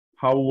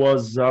how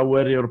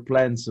were your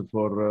plans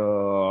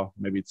for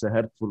maybe it's a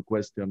hurtful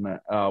question.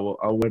 How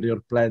were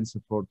your plans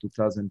for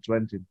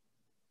 2020?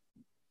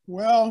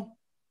 Well,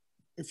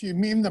 if you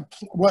mean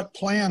what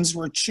plans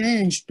were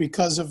changed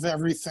because of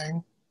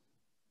everything,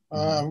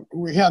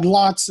 we had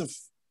lots of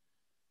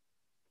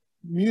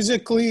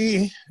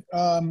musically,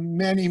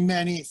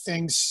 many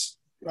things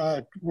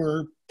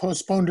were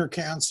postponed or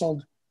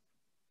canceled,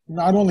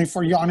 not only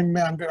for Yawning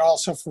Man, but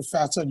also for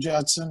Fatso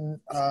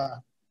Jetson,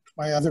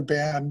 my other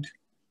band.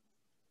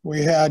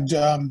 We had,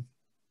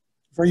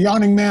 for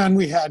Yawning Man,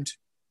 we had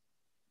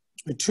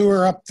a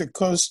tour up the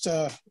coast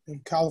in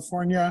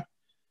California,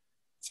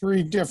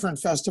 3 different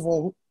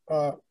festival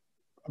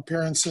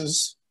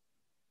appearances.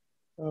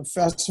 A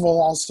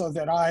festival also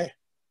that I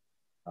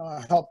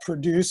helped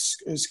produce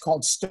is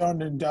called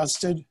Stoned and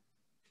Dusted,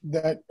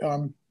 that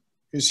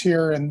is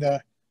here in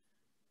the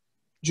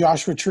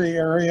Joshua Tree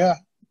area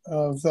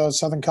of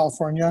Southern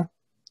California,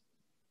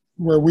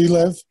 where we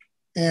live.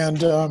 And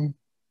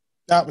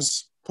that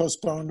was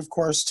postponed, of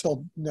course,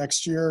 till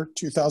next year,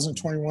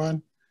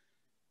 2021.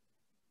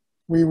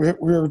 We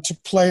were to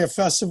play a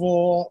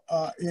festival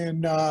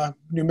in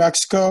New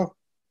Mexico.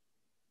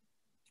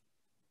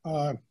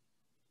 That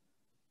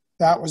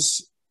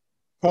was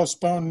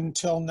postponed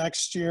until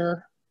next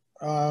year.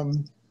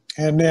 And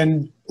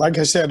then, like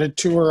I said, a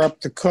tour up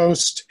the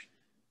coast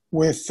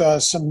with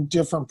some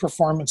different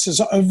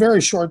performances. A very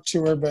short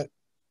tour, but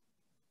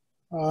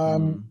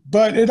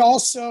it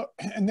also,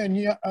 and then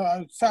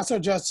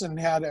Fatso Jetson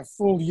had a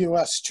full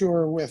U.S.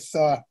 tour with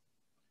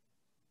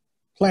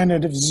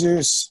Planet of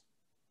Zeus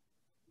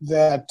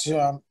that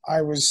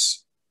I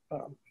was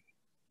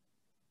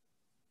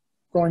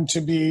going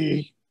to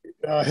be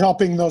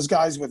helping those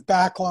guys with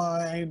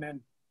backline,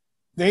 and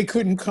they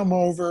couldn't come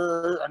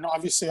over, and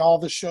obviously all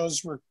the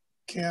shows were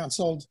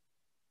canceled.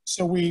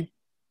 So we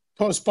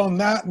postponed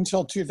that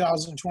until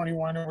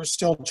 2021, and we're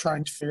still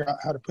trying to figure out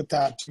how to put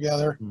that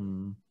together.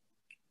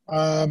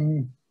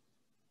 And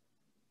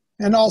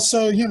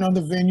also, you know,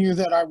 the venue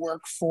that I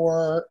work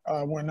for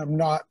when I'm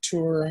not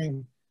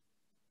touring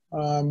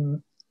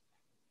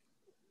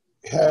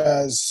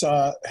has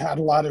had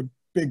a lot of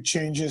big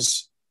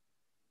changes.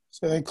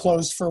 So they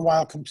closed for a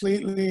while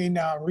completely,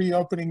 now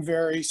reopening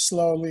very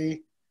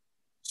slowly,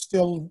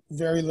 still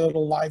very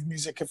little live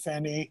music, if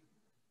any.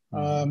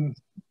 And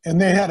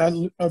they had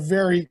a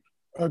very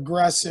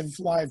aggressive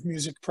live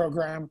music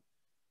program,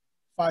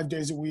 5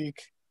 days a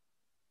week,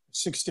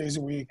 6 days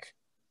a week.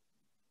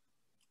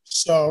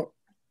 So,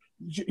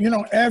 you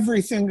know,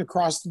 everything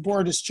across the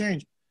board has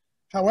changed.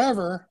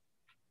 However,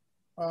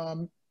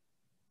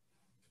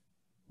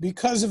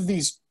 because of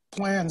these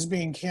plans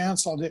being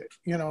canceled,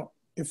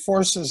 it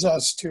forces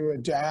us to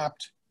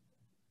adapt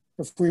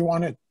if we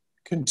want to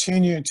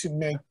continue to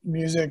make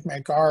music,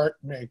 make art,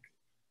 make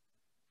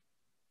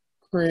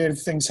creative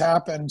things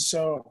happen.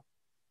 So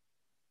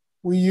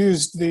we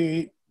used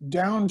the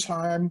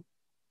downtime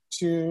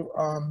to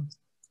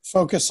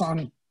focus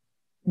on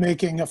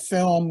making a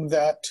film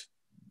that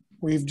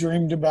we've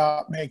dreamed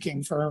about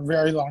making for a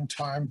very long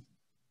time.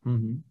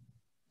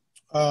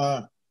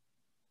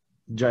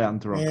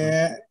 Giant Rock.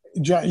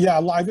 Yeah,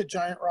 Live at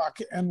Giant Rock.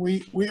 And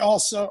we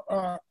also,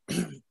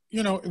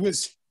 you know, it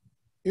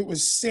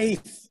was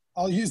safe.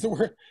 I'll use the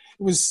word,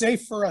 it was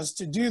safe for us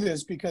to do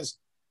this because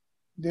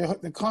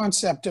the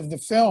concept of the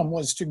film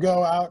was to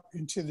go out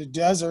into the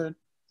desert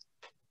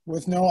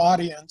with no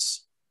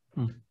audience.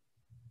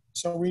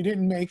 So we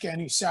didn't make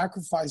any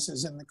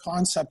sacrifices in the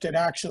concept. It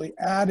actually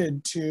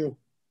added to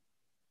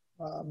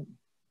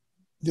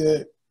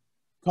the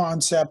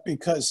concept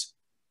because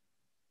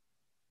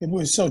it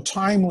was so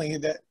timely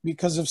that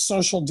because of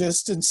social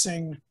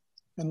distancing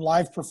and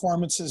live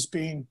performances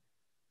being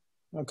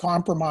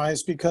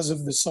compromised because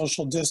of the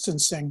social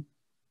distancing,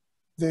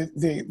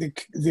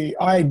 the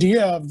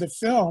idea of the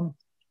film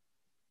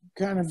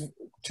kind of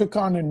took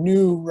on a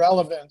new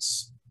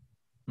relevance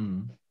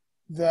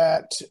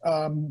that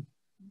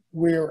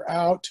we're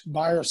out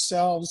by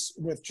ourselves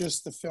with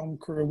just the film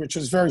crew, which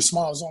was very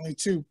small. It was only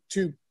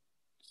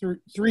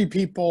three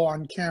people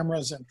on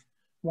cameras and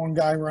one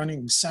guy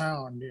running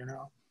sound, you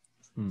know.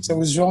 So it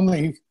was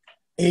only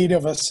 8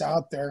 of us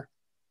out there.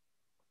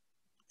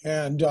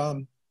 And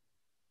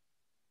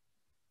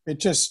it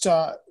just,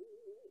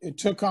 it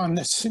took on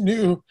this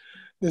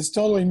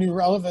totally new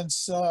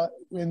relevance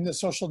in the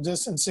social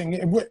distancing.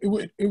 It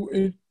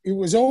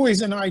was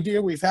always an idea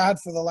we've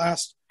had for the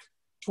last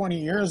 20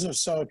 years or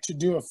so to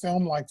do a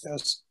film like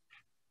this,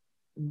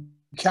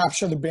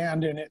 capture the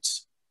band in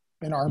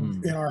our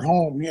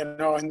home, you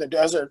know, in the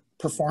desert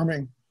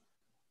performing.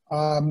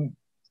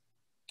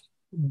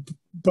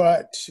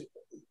 But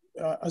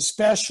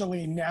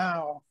especially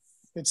now,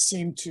 it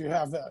seemed to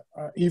have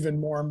even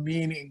more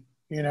meaning,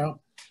 you know.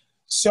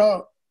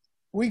 So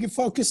we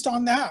focused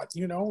on that,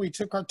 you know. We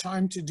took our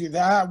time to do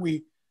that.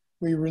 We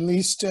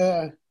released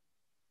a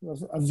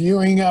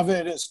viewing of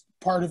it as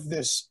part of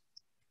this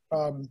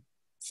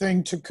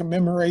thing to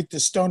commemorate the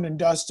Stone and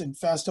Dusted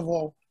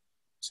Festival.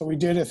 So we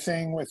did a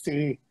thing with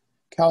the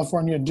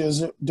California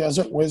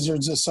Desert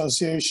Wizards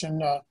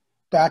Association,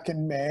 back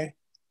in May,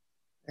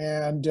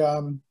 and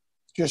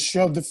just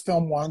showed the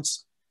film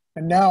once.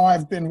 And now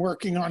I've been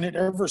working on it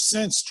ever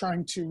since,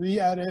 trying to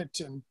re-edit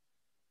and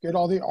get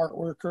all the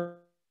artwork.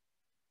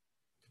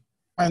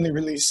 Finally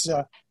release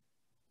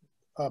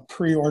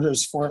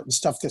pre-orders for it and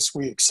stuff this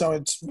week. So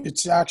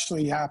it's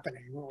actually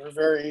happening. We're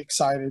very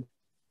excited.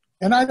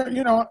 And I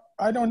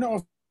don't know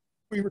if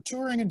we were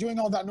touring and doing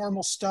all that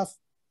normal stuff,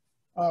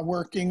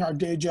 working our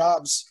day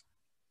jobs,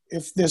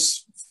 if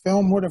this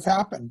film would have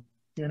happened,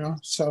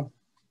 So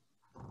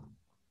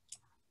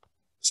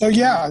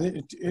yeah,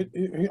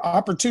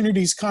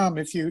 opportunities come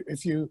if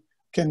you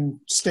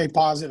can stay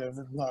positive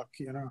and look,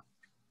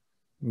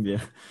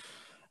 Yeah.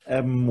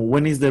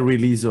 When is the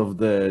release of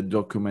the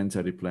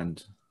documentary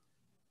planned?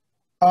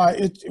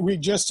 We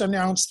just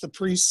announced the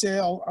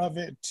pre-sale of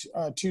it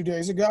 2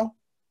 days ago,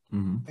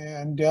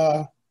 and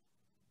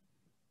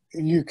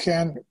you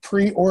can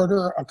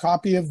pre-order a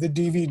copy of the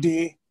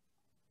DVD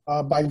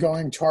by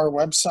going to our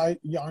website,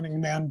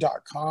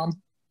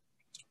 yawningman.com,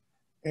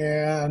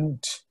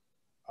 and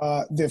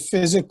the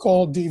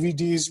physical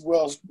DVDs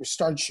will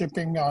start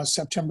shipping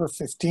September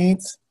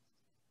 15th,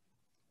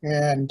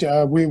 and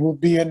we will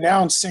be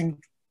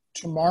announcing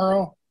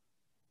tomorrow.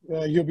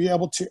 You'll be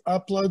able to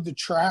upload the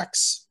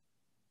tracks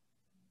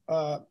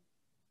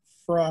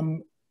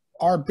from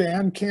our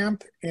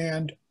Bandcamp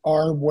and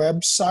our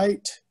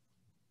website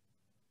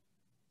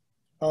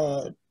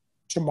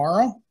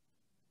tomorrow,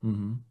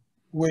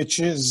 which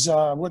is,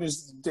 what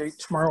is the date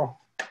tomorrow?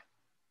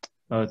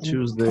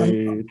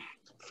 Tuesday,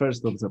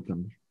 1st of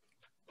September.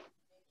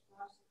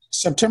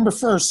 September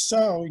 1st.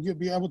 So you'll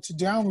be able to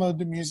download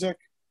the music.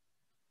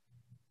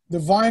 The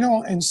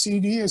vinyl and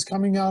CD is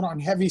coming out on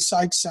Heavy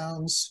Psych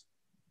Sounds,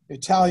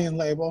 Italian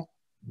label,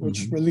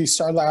 which released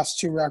our last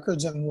 2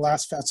 records and the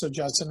last Fatso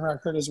Judson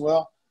record as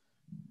well.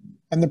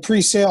 And the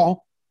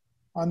pre-sale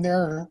on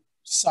their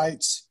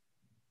sites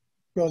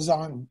goes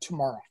on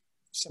tomorrow,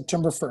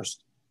 September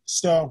 1st.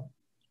 So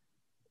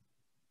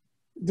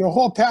the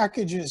whole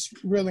package is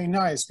really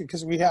nice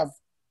because we have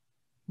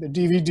the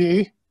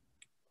DVD,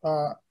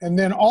 and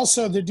then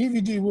also the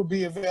DVD will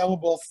be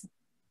available.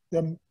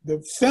 The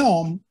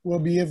film will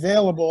be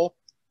available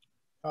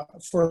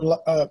for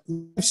live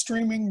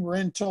streaming,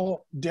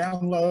 rental,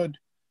 download,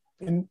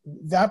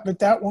 but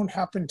that won't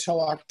happen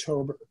till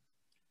October,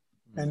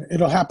 and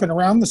it'll happen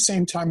around the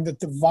same time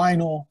that the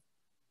vinyl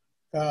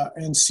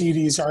and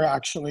CDs are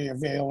actually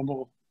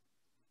available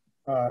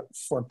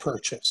for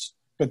purchase.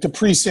 But the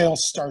pre-sale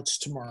starts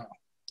tomorrow.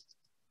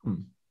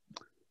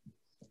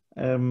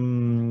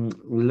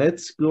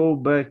 Let's go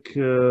back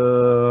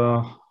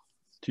to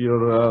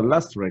your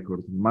last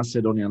record,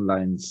 Macedonian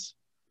Lines.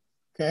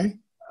 Okay.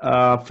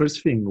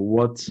 First thing,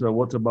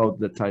 what about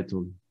the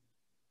title?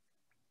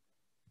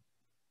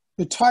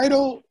 The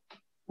title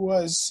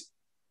was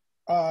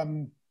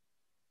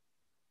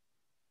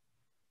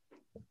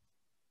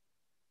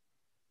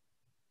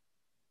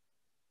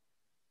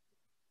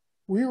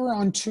we were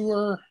on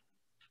tour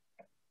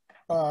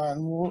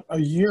a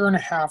year and a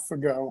half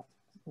ago,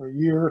 or a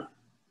year.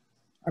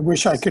 I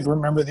wish I could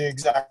remember the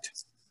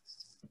exact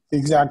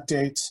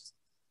dates,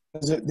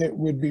 because it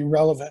would be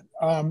relevant.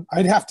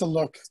 I'd have to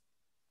look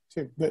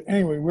too. But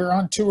anyway, we're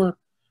on tour.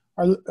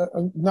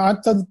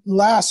 Not the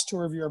last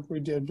tour of Europe we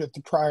did, but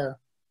the prior.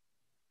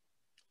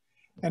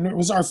 And it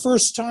was our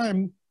first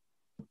time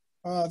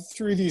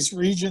through these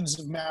regions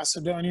of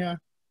Macedonia.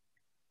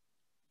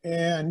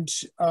 And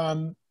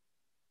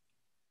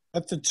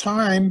at the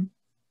time,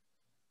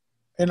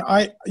 and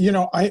I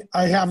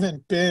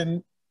haven't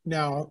been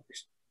now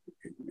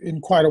in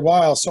quite a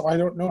while, so I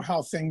don't know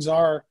how things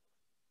are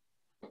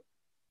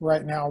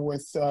right now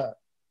with the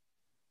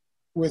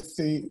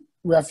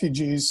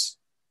refugees.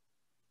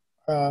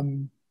 But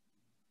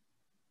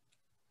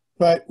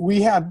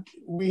we had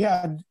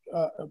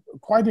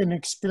quite an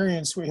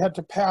experience. We had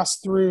to pass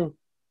through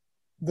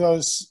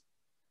those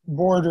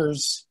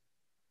borders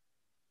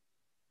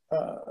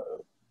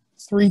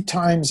 3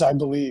 times, I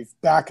believe,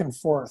 back and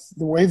forth.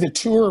 The way the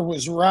tour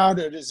was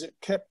routed is it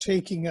kept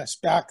taking us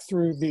back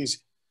through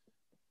these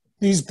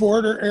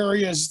border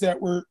areas that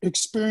were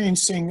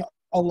experiencing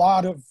a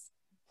lot of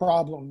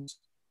problems.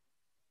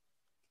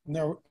 And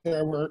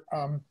there were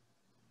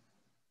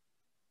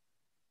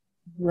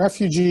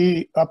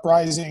refugee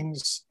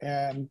uprisings,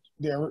 and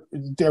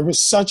there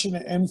was such an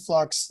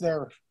influx.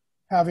 They're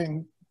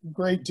having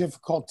great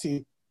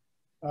difficulty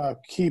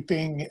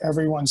keeping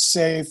everyone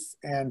safe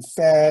and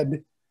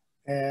fed,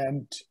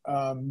 and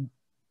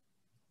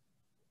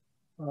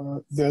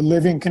the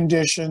living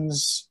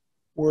conditions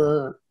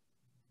were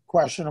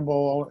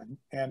questionable,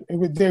 and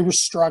they were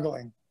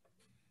struggling.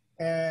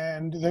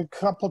 And the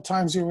couple of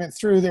times we went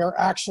through, there were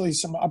actually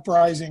some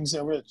uprisings.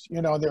 There were, they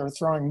were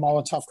throwing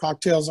Molotov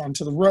cocktails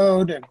onto the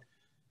road,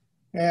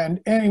 and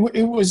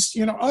it was,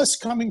 us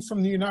coming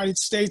from the United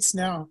States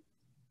now.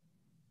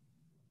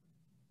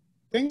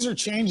 Things are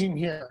changing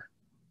here.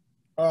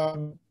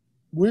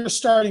 We're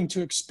starting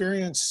to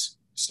experience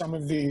some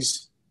of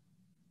these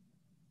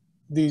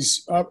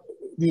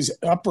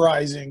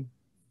uprising,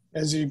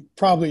 as you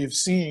probably have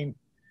seen.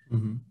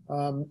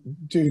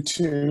 due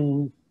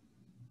to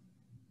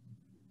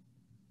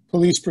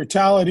police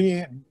brutality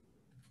and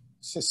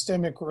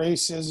systemic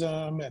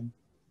racism,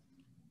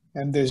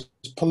 and the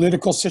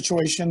political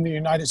situation in the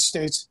United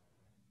States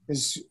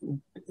is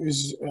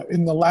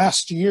in the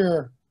last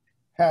year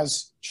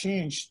has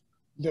changed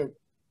the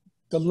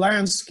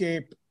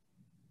landscape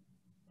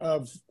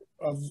of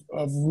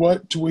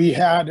what we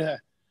had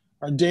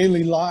our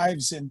daily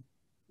lives, and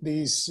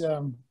these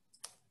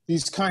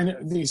kind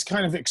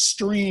of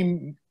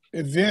extreme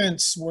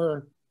events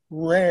were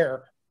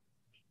rare.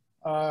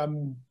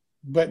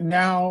 But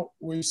now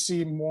we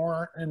see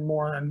more and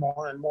more and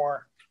more and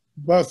more,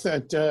 both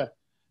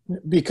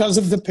because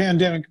of the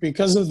pandemic,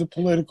 because of the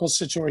political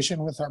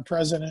situation with our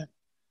president.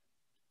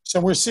 So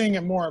we're seeing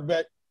it more.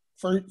 But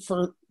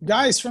for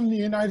guys from the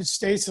United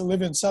States that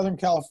live in Southern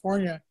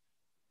California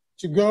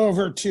to go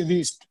over to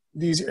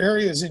these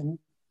areas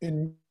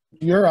in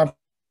Europe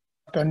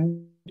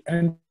and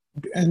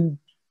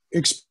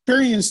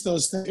experience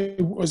those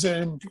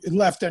things, it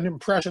left an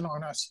impression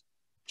on us.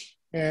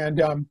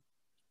 And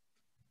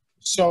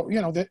so, you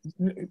know,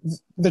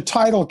 the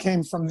title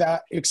came from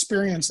that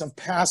experience of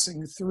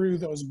passing through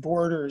those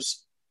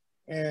borders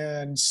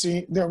and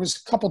seeing. There was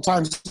a couple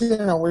times, you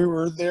know, we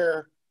were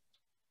there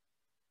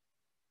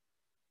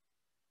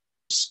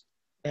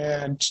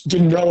and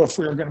didn't know if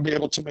we were going to be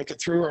able to make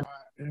it through or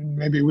not. And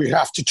maybe we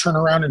have to turn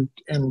around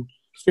and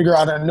figure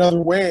out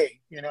another way,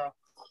 you know.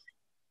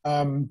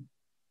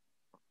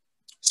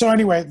 So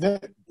anyway,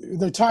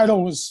 the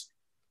title was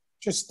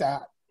just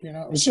that. You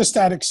know, it was just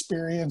that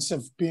experience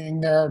of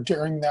being there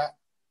during that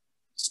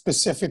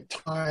specific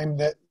time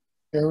that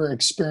they were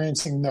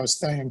experiencing those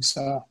things.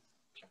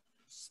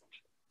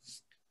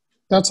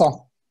 That's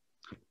all.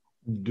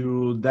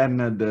 Do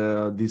then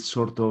this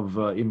sort of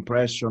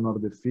impression or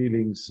the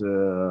feelings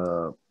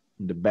the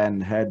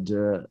band had,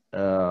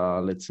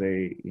 let's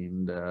say,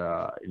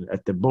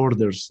 at the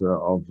borders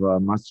of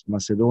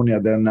Macedonia,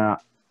 then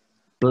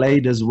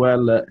played as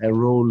well a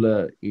role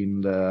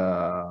in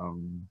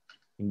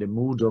the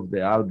mood of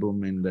the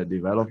album, in the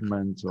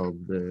development of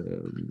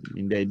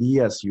in the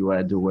ideas you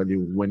had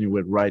when you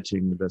were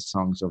writing the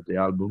songs of the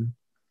album?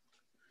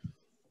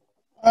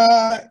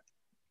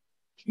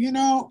 You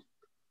know,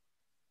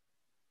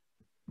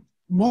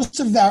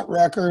 most of that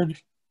record,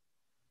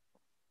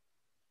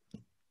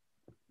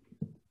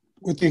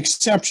 with the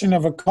exception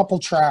of a couple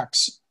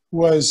tracks,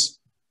 was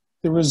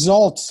the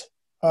result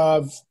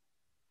of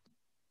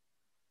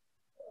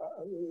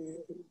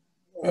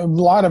a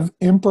lot of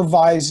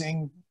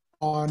improvising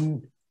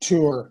on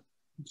tour.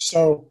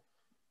 So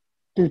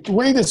the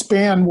way this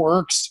band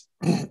works,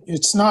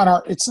 it's not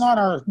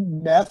our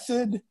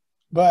method,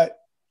 but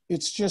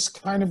it's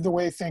just kind of the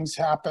way things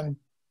happen.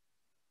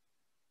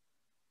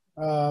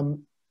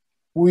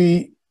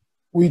 We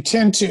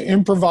tend to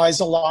improvise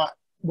a lot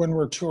when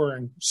we're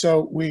touring.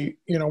 So we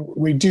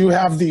do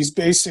have these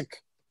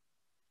basic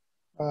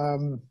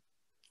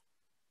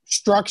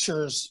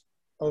structures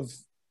of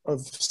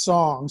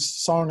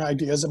song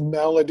ideas, a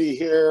melody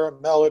here, a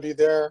melody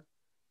there,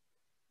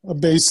 a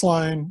bass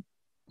line,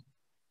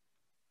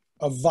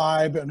 a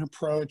vibe, an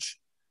approach,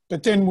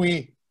 but then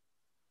we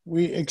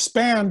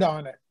expand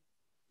on it.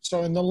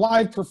 So in the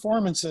live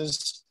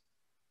performances,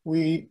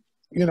 we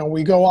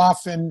go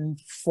off and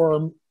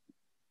for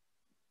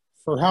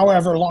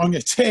however long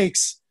it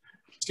takes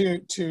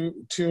to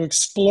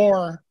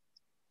explore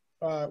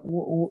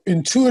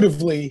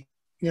intuitively,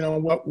 you know,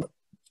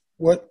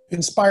 what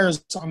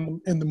inspires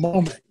in the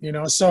moment, you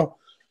know. So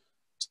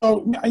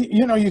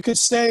you know, you could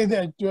say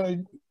that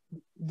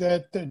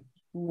that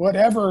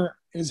whatever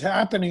is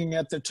happening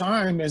at the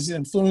time is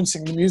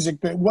influencing the music,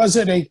 but was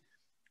it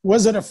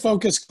a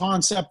focused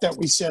concept that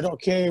we said,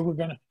 okay, we're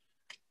gonna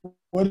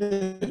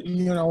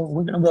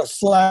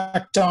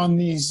reflect on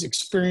these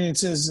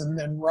experiences and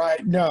then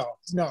write? No.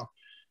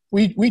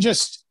 We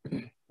just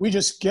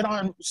get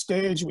on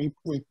stage, we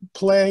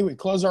play, we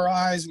close our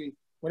eyes,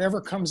 whatever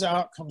comes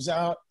out.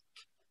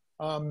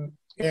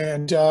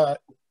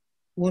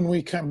 When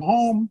we come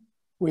home,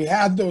 we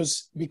had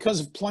those, because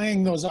of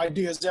playing those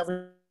ideas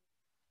every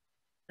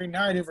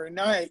night,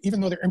 even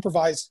though they're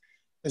improvised,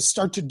 they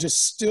start to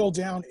distill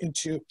down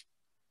into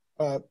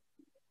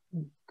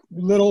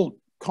little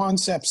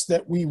concepts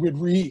that we would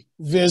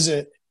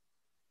revisit,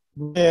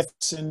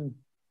 riffs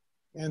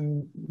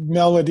and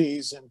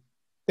melodies and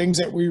things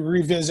that we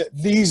revisit.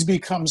 These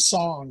become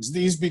songs.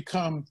 These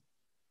become,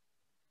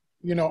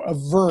 you know, a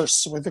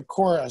verse with a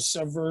chorus,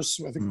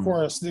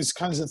 chorus, these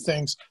kinds of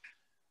things.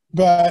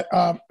 But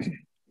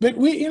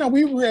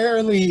we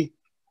rarely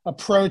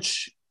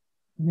approach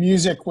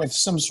music with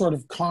some sort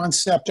of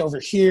concept over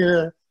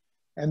here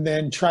and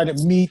then try to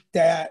meet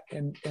that.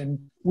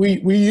 And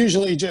we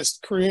usually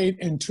just create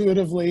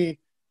intuitively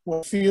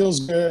what feels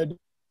good.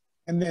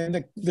 And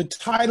then the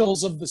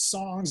titles of the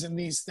songs and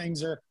these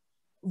things are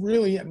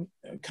really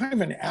kind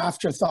of an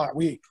afterthought.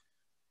 We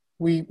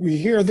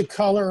hear the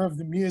color of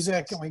the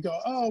music and we go,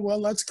 oh, well,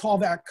 let's call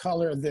that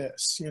color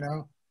this, you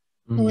know.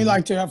 Mm-hmm. We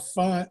like to have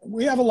fun.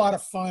 We have a lot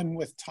of fun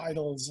with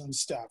titles and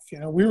stuff. You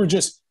know, we were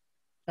just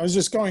I was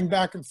just going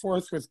back and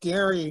forth with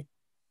Gary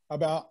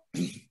about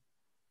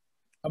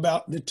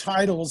the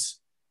titles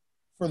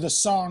for the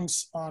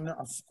songs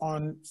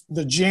on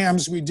the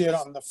jams we did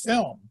on the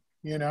film,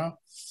 you know,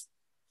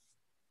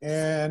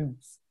 and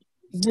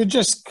we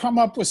just come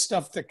up with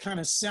stuff that kind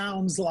of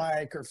sounds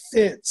like or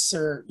fits,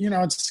 or, you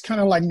know, it's kind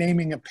of like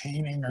naming a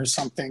painting or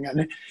something.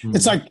 And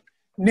it's like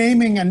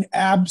naming an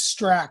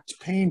abstract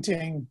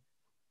painting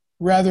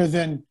rather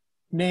than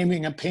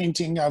naming a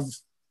painting of,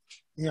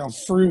 you know,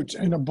 fruit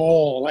in a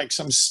bowl, like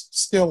some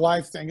still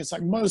life thing. It's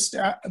like most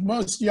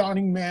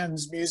Yawning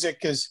Man's music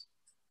is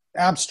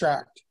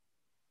abstract.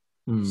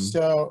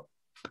 So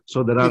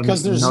there are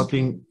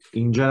nothing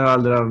in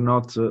general. There are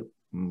not,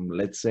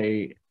 let's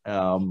say,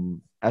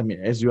 I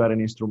mean, as you are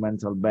an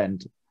instrumental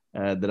band,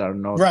 there are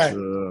not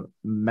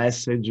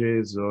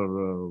messages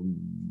or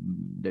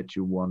that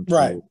you want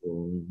to.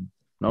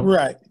 No.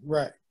 Right.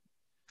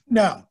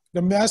 No,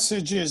 the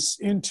message is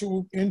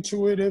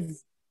intuitive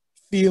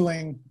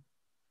feeling.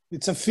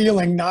 It's a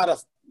feeling,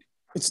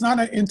 it's not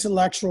an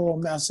intellectual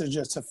message.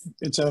 It's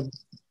a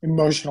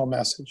emotional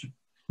message.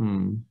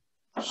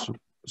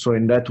 So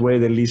in that way,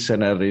 the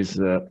listener is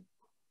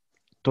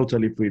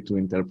totally free to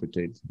interpret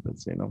it,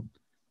 let's say, no?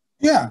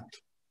 Yeah.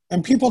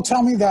 And people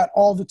tell me that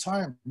all the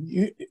time.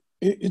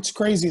 It's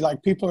crazy.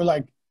 Like, people are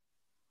like,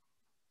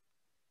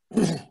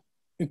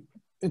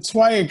 it's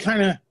why it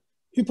kind of,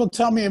 people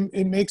tell me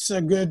it makes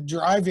a good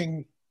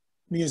driving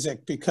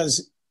music,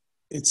 because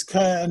it's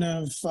kind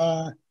of,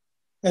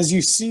 as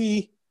you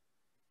see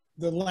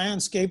the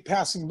landscape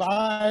passing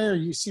by, or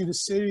you see the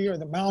city or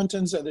the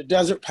mountains or the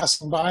desert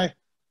passing by,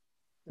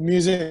 the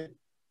music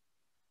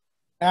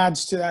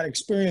adds to that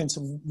experience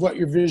of what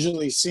you're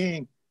visually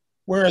seeing.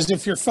 Whereas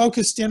if you're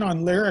focused in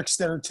on lyrics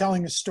that are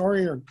telling a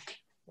story or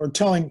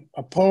telling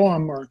a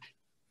poem, or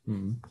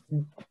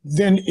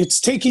then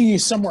it's taking you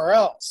somewhere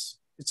else.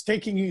 It's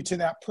taking you to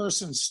that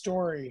person's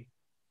story.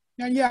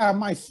 Now, yeah, it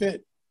might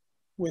fit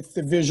with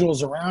the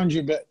visuals around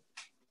you, but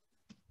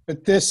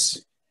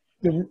this,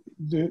 the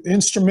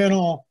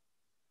instrumental,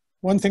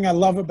 one thing I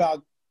love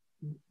about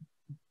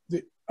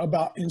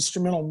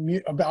instrumental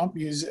music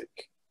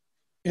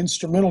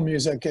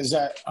is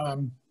that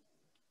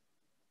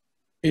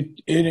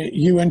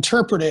you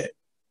interpret it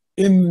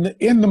in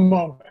the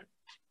moment,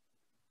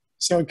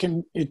 so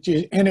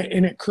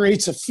it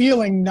creates a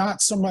feeling,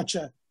 not so much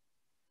an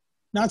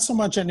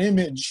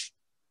image,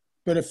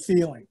 but a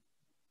feeling,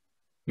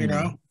 you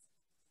know.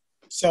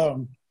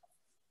 So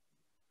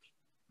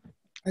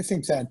I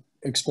think that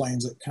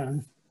explains it, kind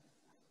of.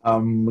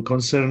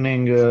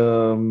 Concerning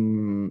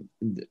the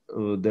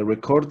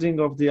recording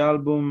of the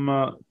album,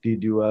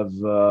 did you have,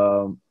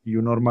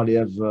 you normally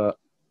have,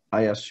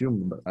 I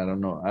assume, but I don't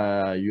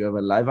know, you have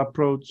a live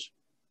approach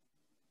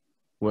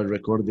when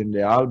recording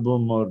the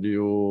album, or do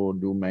you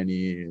do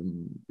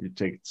you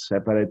take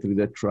separately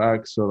the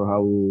tracks, or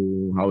how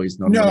is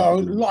normally? No,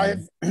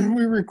 live.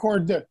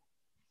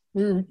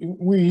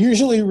 We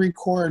usually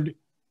record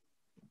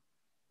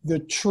the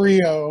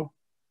trio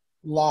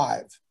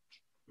live.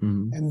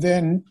 And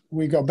then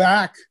we go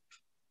back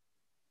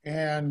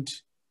and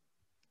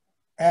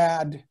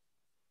add,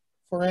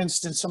 for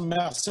instance, some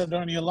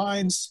Macedonian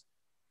lines.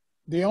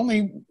 The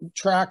only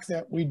track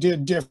that we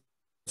did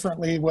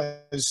differently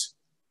was,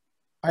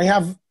 I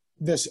have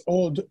this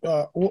old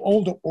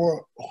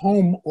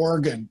home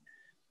organ,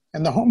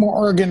 and the home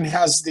organ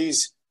has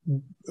these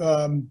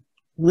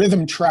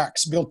rhythm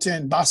tracks built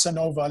in, bossa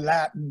nova,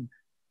 Latin,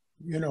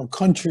 you know,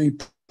 country,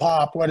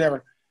 pop,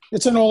 whatever.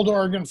 It's an old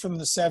organ from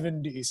the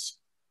 70s.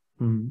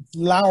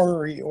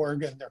 Lallí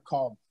organ, they're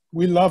called.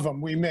 We love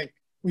them. We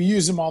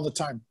use them all the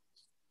time.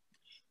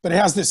 But it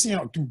has this, you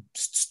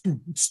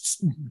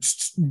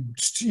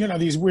know,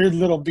 these weird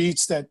little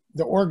beats that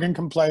the organ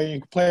can play. You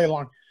can play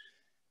along.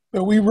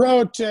 But we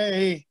wrote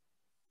the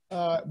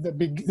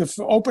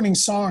opening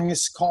song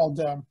is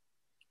called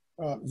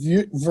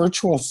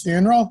Virtual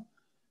Funeral.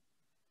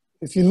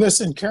 If you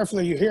listen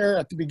carefully, you hear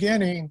at the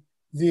beginning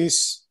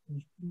this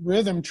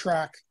rhythm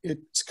track.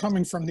 It's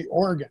coming from the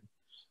organ.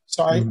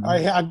 So I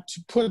had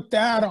to put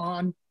that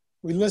on.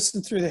 We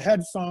listened through the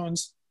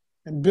headphones,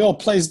 and Bill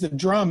plays the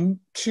drum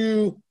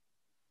to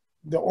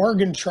the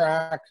organ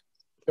track,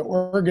 the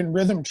organ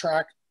rhythm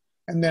track,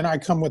 and then I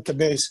come with the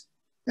bass.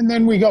 And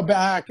then we go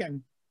back,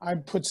 and I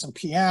put some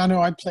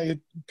piano. I play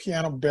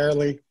piano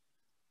barely.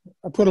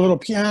 I put a little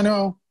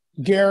piano.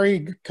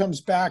 Gary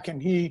comes back,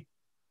 and he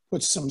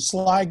puts some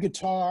slide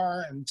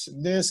guitar and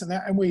this and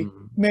that, and we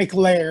make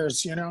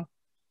layers, you know.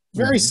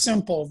 Very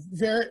simple,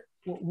 the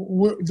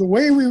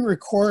way we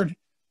record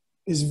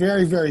is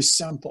very, very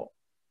simple.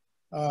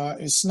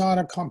 It's not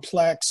a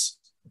complex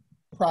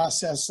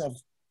process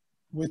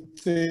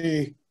with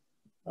the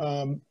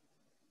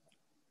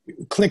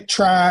click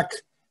track,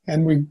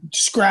 and we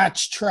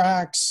scratch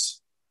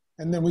tracks,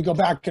 and then we go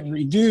back and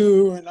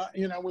redo, and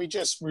you know, we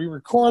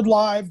record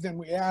live, then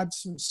we add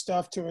some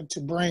stuff to it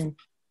to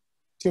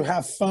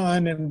have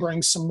fun and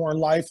bring some more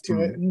life to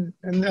it,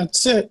 and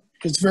that's it.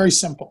 It's very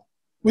simple.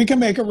 We can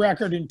make a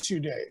record in 2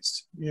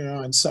 days. You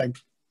know, it's like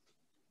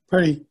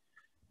pretty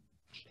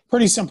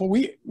pretty simple.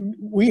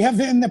 We have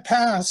in the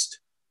past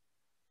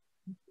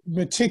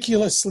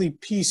meticulously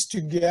pieced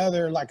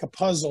together like a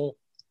puzzle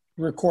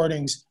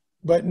recordings,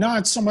 but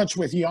not so much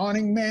with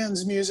Yawning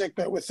Man's music,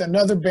 but with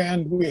another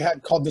band we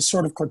had called the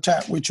Sort of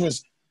Quartet, which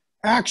was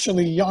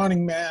actually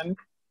Yawning Man,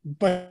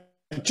 but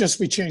just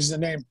we changed the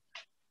name.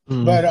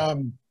 But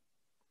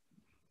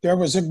there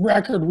was a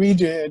record we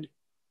did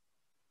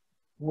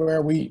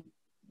where we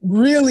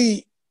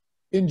really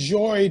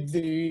enjoyed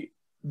the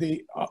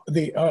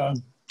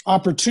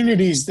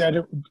opportunities that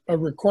a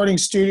recording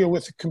studio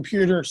with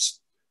computers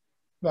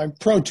like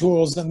Pro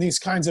Tools and these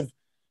kinds of,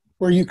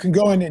 where you can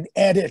go in and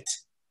edit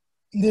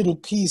little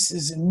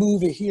pieces and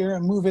move it here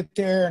and move it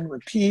there and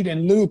repeat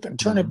and loop and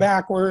turn it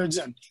backwards.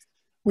 And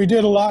we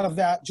did a lot of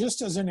that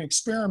just as an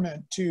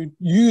experiment to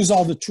use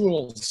all the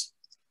tools.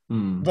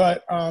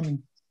 But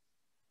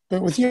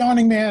with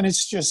Yawning Man,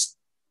 it's just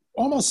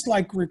almost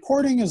like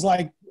recording is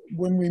like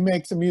when we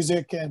make the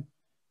music and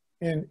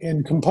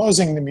in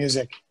composing the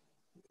music.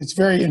 It's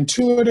very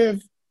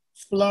intuitive,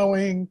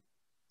 flowing,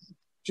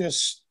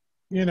 just,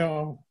 you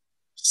know,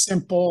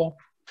 simple.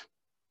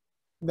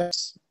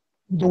 That's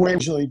the way we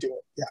usually do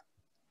it, yeah.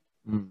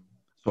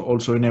 So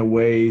also in a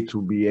way to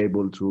be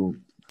able to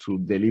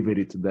deliver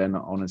it then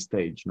on a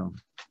stage, no?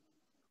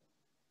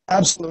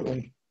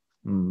 Absolutely.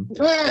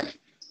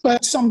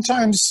 But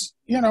sometimes,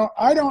 you know,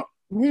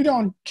 we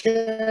don't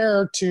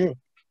care to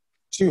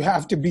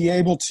have to be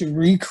able to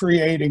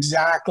recreate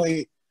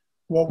exactly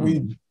what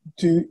we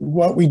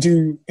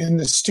do in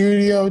the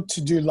studio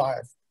to do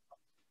live.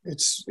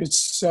 It's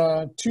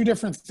two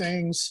different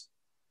things.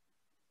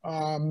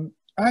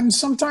 And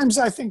sometimes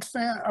I think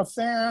a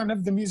fan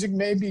of the music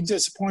may be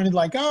disappointed,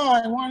 like,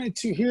 oh, I wanted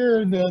to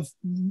hear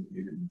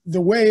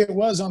the way it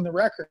was on the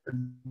record,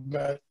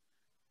 but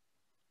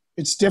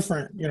it's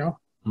different, you know.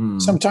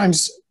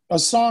 Sometimes a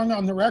song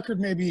on the record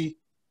may be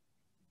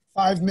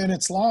 5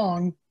 minutes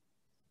long,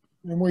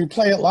 and when you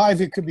play it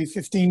live, it could be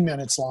 15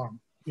 minutes long,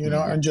 you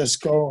know, and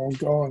just go and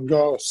go and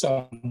go.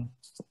 So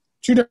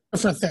two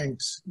different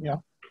things, you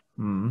know.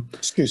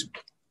 Excuse me.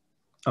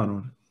 Oh,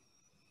 no.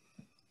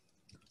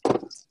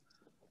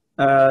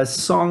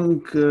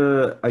 Song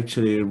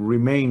actually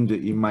remained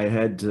in my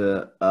head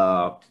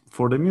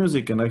for the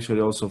music and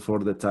actually also for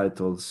the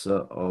titles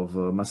of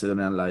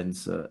Macedonian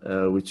lines,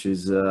 which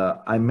is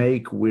I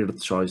Make Weird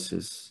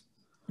Choices.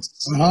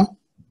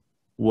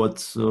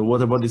 What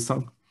about this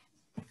song?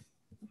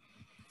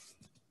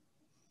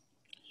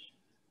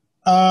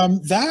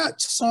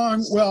 That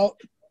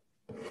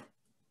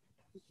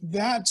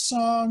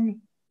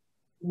song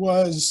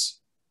was,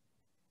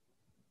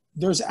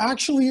 there's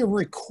actually a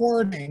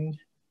recording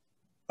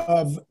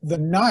of the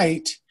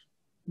night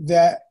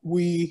that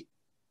we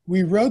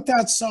wrote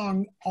that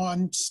song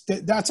on.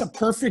 That's a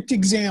perfect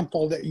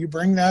example that you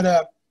bring that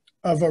up,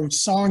 of a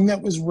song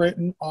that was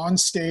written on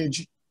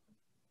stage,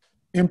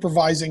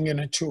 improvising in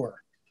a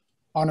tour,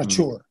 on a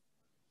tour.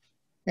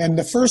 And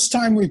the first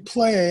time we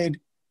played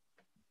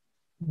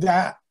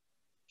that,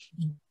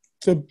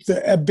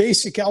 the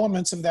basic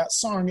elements of that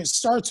song, it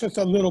starts with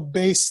a little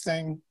bass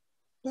thing,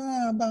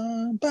 ba,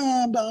 ba,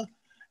 ba, ba.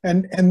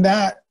 And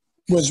that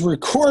was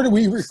recorded.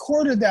 We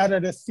recorded that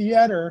at a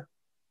theater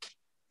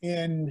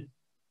in,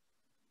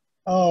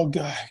 oh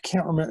God, I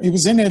can't remember. It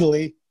was in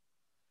Italy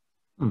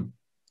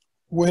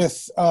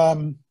with a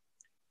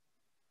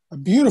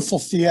beautiful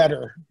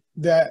theater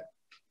that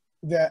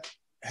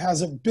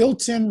has a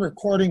built-in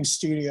recording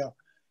studio.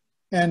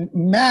 And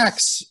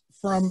Max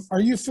are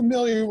you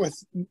familiar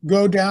with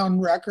Go Down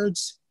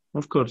Records?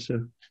 Of course, yeah.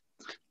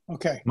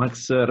 Okay.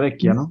 Max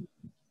Recchia, no?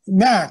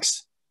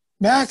 Max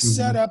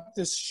set up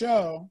this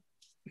show.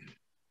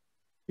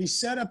 He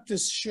set up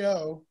this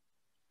show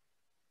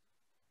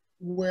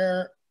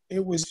where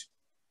it was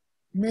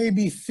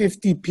maybe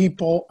 50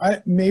 people,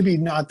 maybe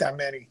not that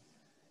many,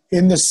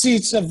 in the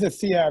seats of the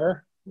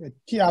theater, the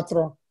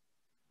teatro.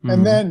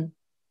 And then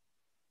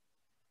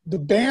the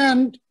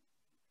band,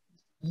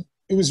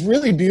 it was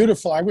really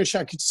beautiful. I wish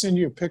I could send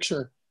you a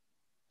picture.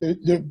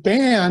 The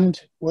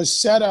band was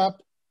set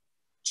up,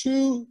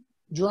 2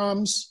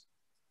 drums,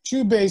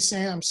 2 bass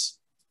amps,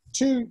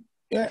 2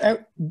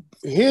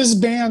 his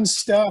band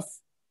stuff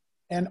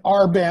and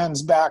our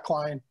band's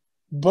backline,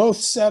 both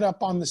set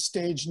up on the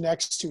stage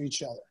next to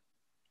each other.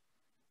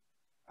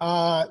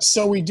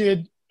 So we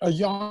did a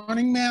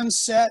Yawning Man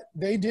set,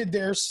 they did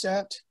their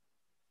set,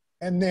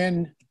 and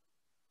then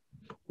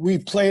we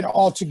played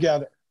all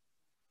together.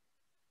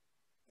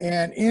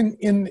 And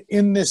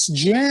in this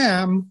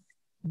jam,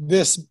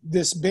 this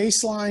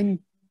bass line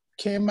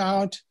came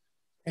out,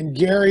 and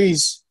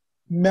Gary's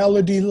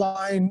melody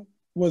line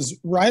was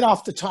right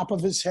off the top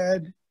of his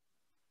head.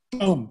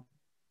 Boom.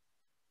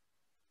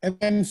 And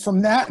then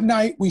from that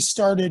night, we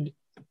started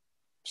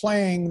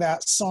playing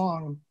that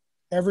song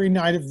every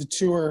night of the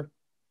tour,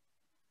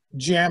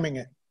 jamming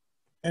it.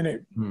 And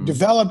it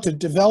developed,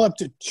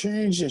 it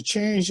changed.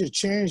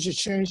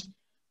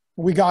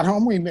 We got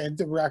home, we made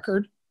the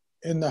record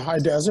in the high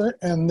desert,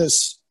 and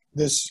this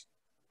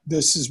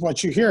is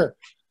what you hear.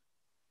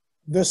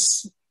 The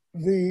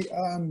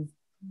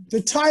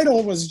the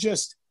title was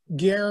just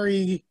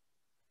Gary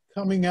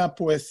coming up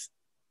with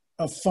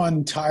a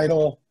fun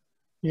title,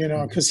 you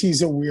know, because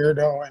he's a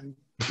weirdo, and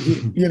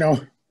he, you know,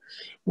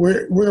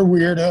 we're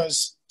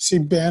weirdos. See,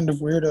 band of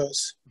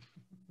weirdos.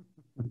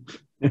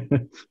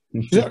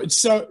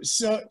 So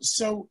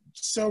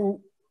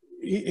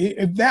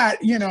that,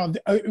 you know,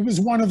 it was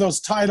one of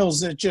those titles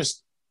that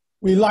just,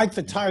 we liked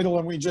the title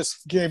and we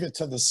just gave it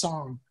to the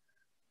song.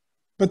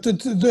 But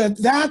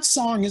that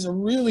song is a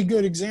really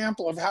good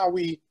example of how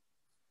we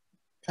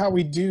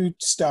do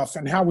stuff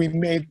and how we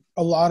made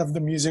a lot of the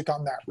music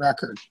on that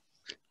record.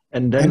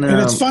 And then and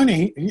it's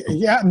funny,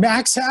 yeah,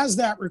 Max has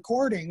that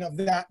recording of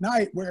that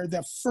night where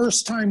the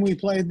first time we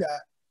played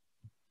that,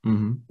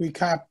 we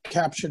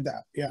captured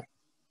that, yeah.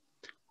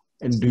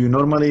 And do you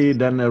normally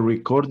then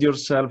record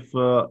yourself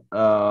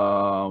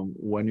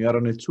when you are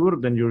on a tour?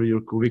 Then you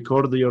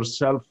record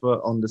yourself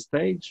on the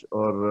stage,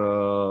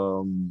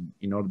 or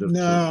in order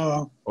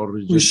no, to, or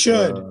we just,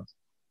 should.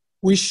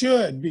 We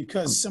should,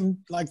 because some,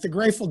 like the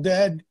Grateful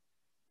Dead,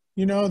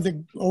 you know,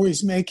 they're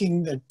always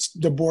making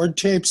the board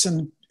tapes,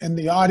 and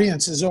the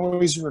audience is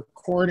always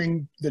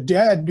recording the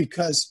Dead,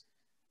 because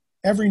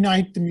every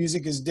night the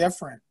music is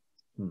different.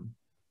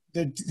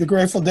 The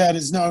Grateful Dead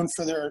is known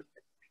for their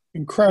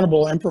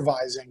incredible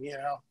improvising, you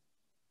know.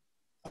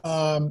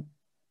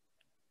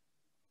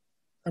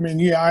 I mean,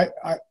 yeah,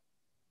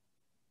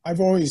 I've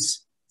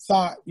always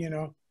thought, you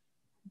know,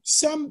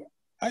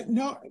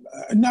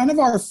 none of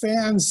our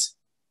fans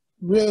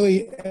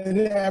really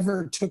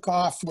ever took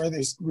off where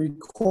they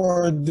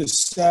record the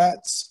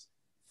sets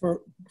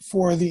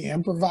for the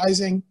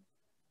improvising.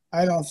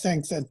 I don't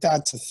think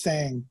that's a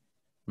thing,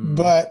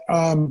 but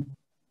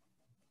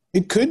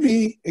it could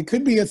be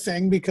a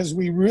thing, because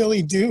we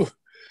really do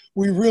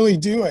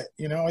it.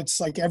 You know, it's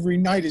like every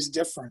night is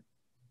different.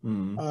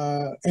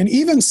 And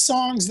even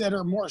songs that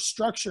are more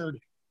structured,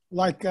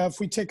 like if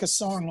we take a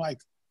song, like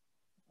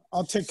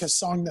I'll take a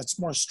song that's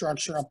more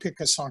structured. I'll pick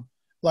a song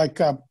like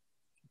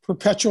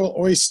Perpetual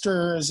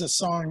Oyster is a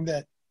song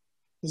that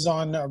is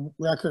on the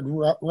record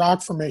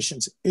Rock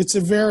Formations. It's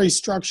a very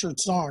structured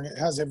song. It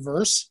has a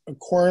verse, a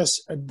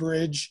chorus, a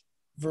bridge,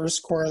 verse,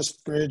 chorus,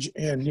 bridge,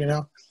 and, you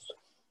know.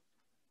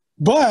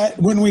 But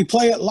when we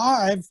play it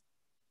live,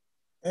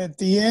 at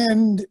the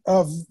end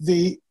of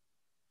the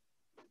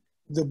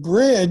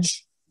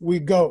bridge, we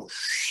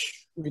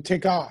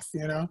take off,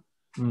 you know.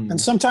 And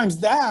sometimes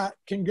that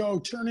can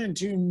turn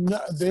into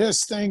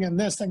this thing and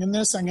this thing and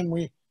this thing, and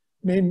we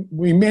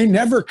may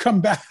never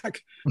come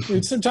back.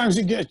 Sometimes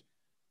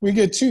we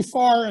get too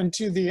far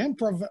into the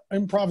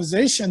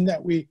improvisation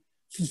that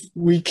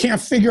we can't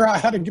figure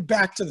out how to get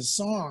back to the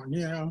song,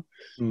 you know.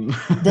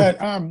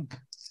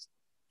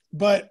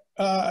 But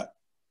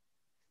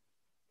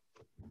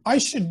I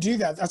should do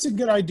that. That's a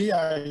good idea.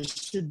 I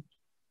should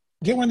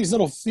get one of these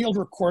little field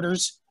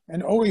recorders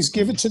and always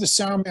give it to the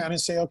sound man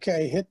and say,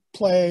 okay, hit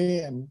play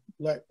and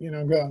let, you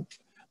know, go.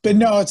 But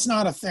no, it's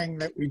not a thing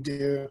that we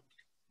do.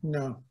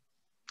 No.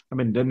 I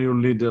mean, then you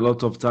need a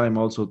lot of time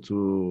also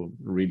to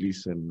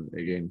re-listen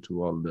again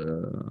to all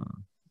the...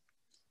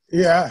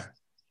 Yeah.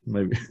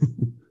 Maybe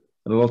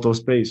a lot of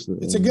space.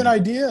 It's a good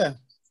idea.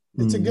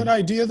 It's a good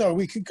idea, though.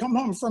 We could come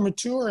home from a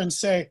tour and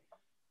say,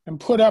 and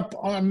put up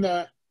on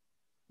the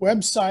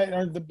website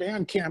or the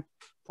Bandcamp,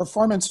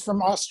 performance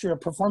from Austria,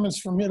 performance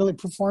from Italy,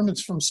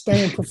 performance from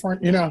Spain,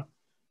 you know,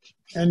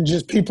 and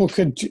just people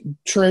could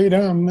trade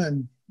them,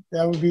 and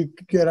that would be a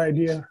good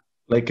idea.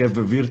 Like have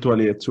a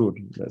virtually a tour.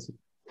 That's it.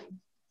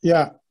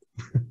 Yeah.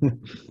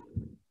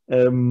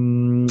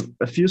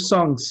 A few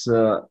songs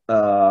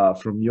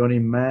from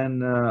Yawning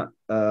Man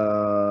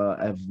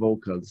have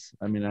vocals.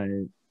 I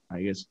mean,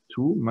 I guess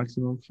 2,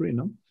 maximum 3,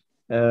 no?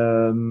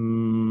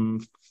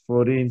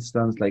 For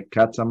instance, like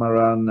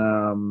Catamaran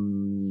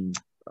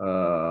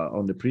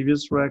on the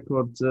previous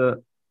record.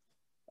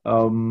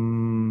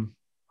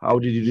 How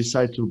did you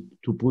decide to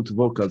put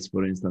vocals,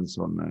 for instance,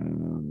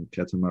 on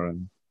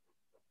Catamaran?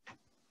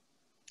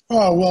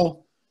 Oh,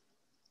 well,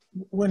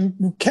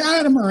 when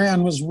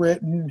Catamaran was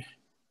written,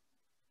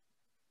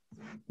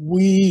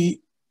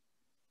 we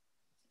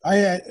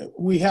had a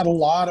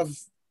lot of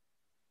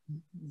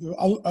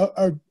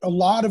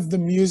the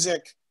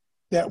music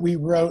that we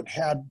wrote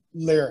had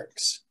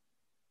lyrics,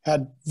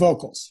 had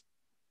vocals.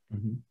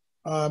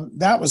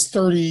 That was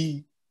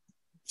 30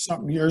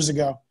 something years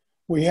ago.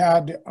 We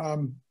had,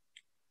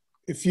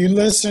 if you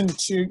listen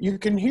to, you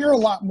can hear a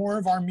lot more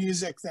of our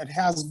music that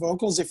has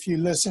vocals if you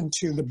listen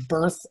to the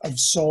Birth of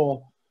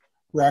Soul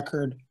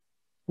record,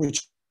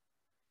 which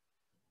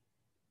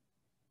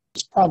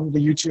is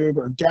probably YouTube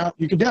or down.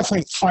 You can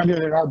definitely find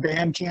it at our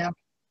Bandcamp,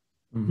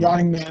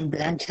 Yawning Man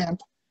Bandcamp,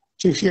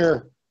 to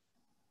hear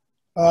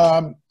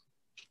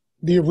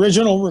the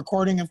original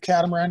recording of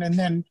Catamaran, and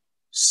then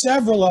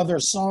several other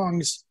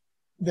songs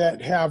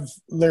that have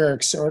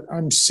lyrics. So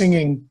I'm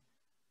singing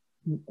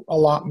a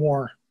lot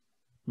more.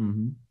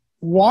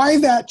 Why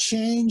that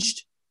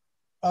changed?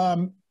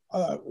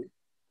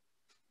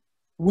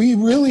 We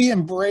really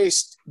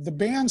embraced, the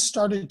band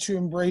started to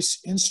embrace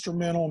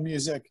instrumental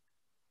music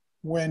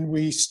when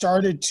we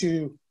started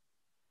to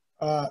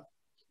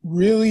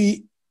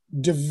really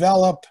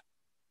develop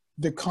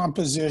the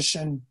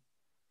composition,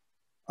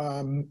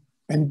 and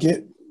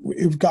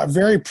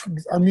our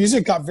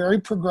music got very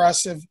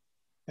progressive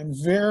and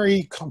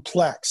very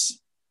complex.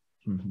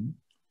 Mm-hmm.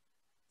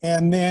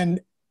 And then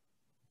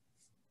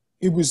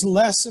it was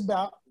less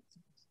about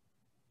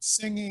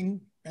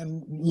singing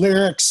and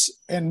lyrics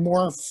and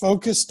more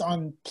focused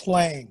on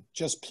playing,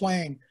 just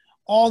playing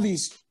all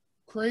these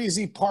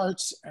crazy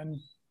parts and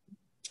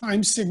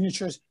time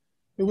signatures.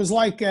 It was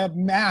like a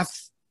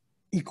math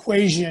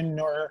equation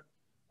or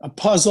a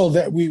puzzle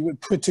that we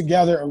would put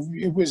together.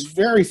 It was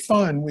very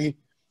fun. We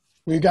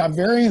got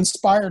very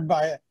inspired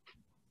by it.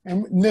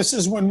 And this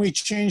is when we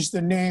changed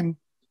the name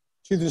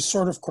to the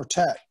Sort of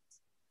Quartet.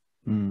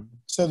 Mm.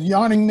 So the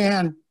Yawning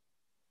Man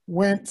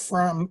went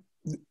from,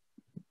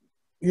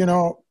 you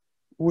know,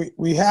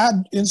 we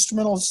had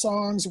instrumental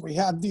songs, we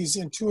had these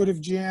intuitive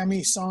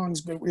jammy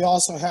songs, but we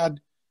also had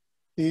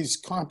these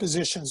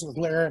compositions with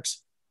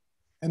lyrics.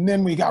 And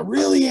then we got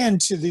really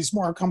into these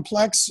more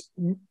complex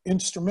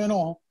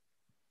instrumental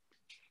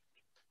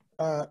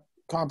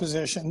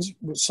compositions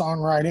with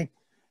songwriting.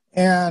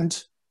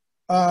 And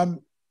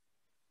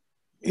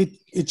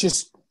it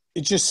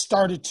just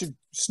started to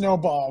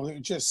snowball.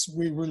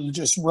 We were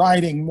just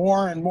writing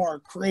more and more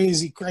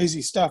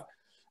crazy stuff.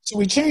 So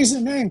we changed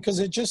the name because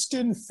it just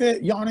didn't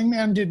fit. Yawning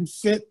Man didn't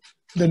fit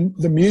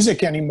the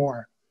music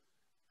anymore.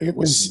 It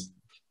was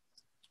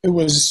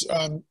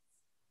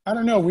I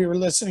don't know, we were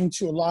listening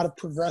to a lot of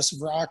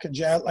progressive rock and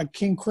jazz, like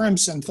King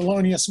Crimson,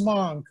 Thelonious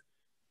Monk,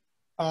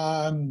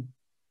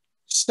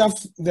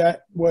 stuff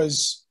that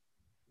was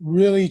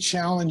really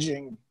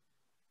challenging.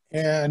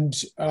 And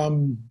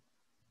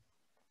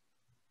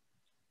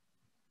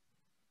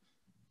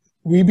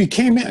we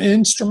became an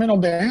instrumental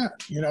band.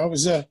 You know, it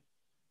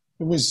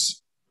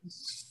was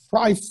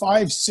probably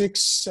 5,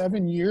 6,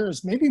 7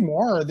 years, maybe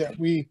more, that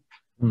we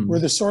were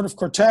the Sort of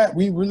Quartet.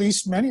 We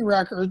released many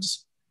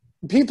records.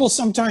 People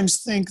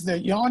sometimes think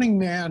that Yawning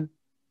Man,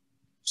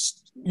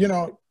 you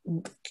know,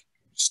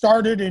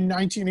 started in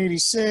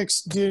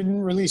 1986,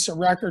 didn't release a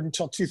record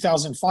until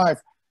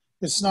 2005.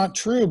 It's not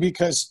true,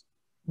 because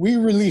we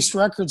released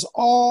records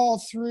all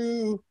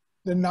through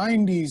the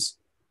 90s,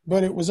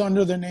 but it was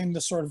under the name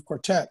The Sort of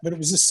Quartet. But it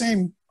was the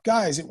same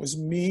guys. It was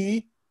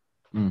me,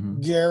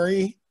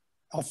 Gary,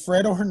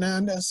 Alfredo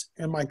Hernandez,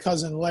 and my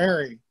cousin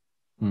Larry.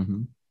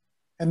 Mm-hmm.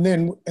 And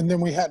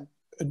then we had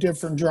a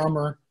different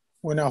drummer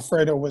when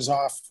Alfredo was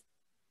off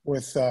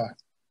with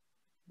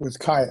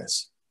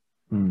Caius.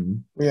 Mm-hmm.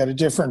 We had a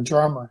different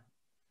drummer,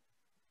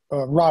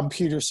 Rob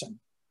Peterson.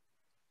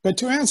 But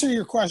to answer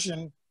your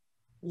question,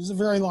 this is a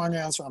very long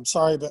answer, I'm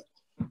sorry, but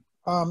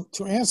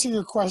to answer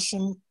your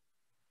question,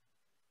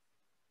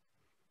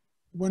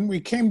 when we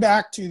came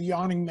back to the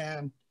Yawning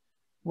Man,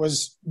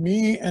 was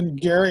me and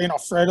Gary and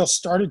Alfredo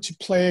started to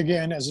play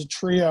again as a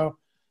trio,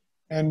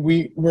 and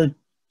we were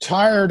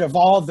tired of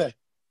all the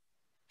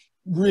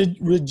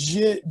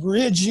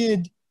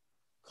rigid,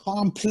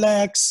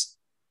 complex,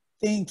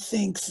 think.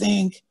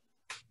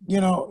 You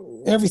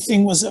know,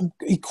 everything was an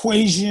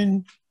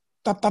equation.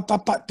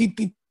 Beep,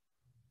 beep.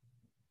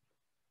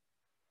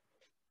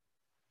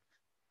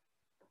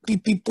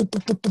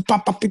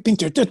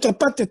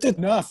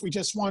 Enough. We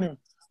just want to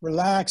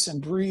relax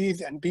and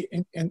breathe and be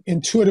and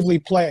intuitively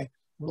play,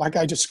 like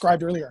I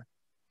described earlier.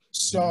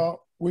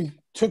 So we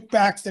took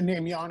back the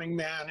name Yawning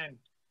Man, and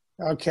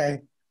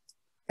okay.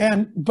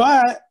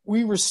 But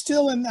we were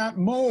still in that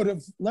mode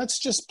of let's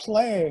just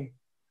play.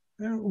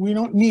 We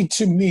don't need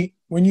to meet.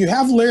 When you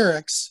have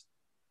lyrics,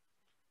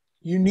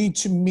 you need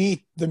to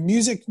meet, the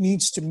music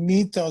needs to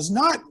meet those.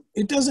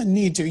 It doesn't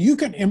need to. You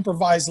can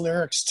improvise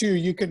lyrics too.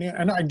 You can,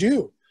 and I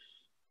do.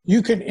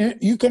 You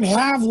can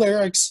have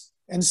lyrics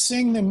and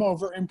sing them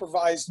over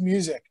improvised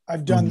music.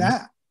 I've done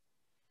that.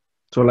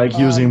 So like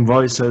using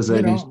voices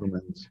and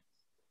instruments.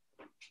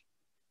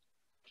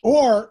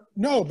 Or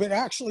no, but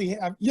actually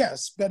have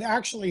lyrics,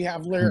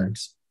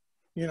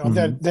 you know,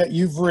 that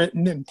you've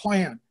written and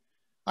planned.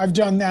 I've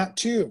done that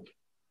too.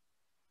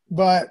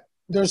 But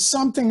there's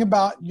something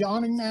about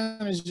Yawning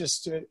Man is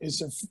just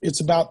it's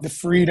about the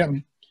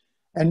freedom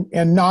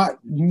and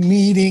not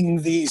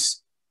meeting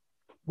these.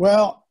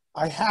 Well,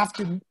 I have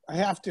to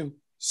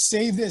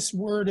say this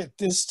word at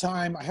this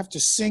time. I have to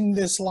sing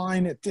this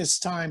line at this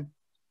time.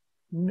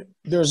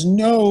 There's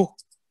no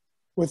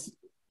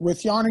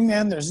with Yawning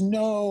Man, there's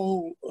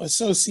no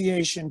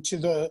association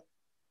to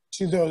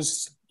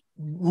those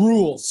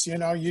rules. You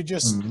know, you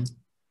just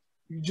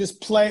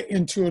play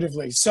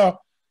intuitively. So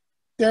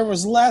there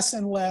was less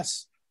and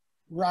less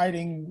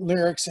writing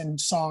lyrics and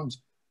songs.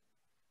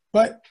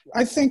 But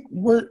I think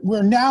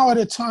we're now at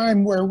a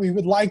time where we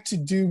would like to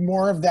do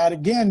more of that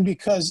again,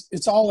 because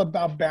it's all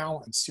about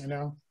balance, you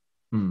know.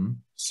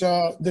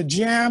 So the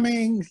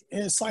jamming,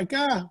 it's like,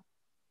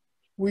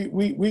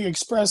 we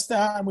express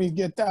that, we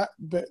get that,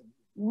 but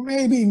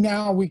maybe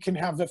now we can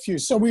have a few.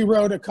 So we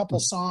wrote a couple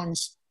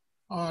songs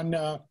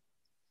on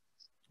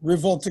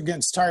Revolt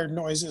Against Tired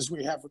Noises.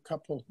 We have a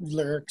couple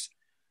lyrics.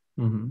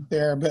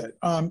 there, but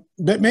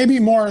maybe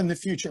more in the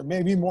future,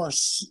 maybe more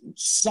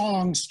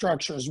song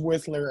structures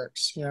with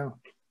lyrics, you know,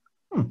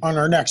 on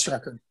our next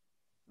record.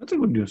 That's a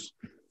good news.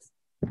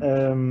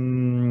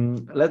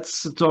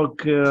 Let's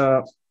talk.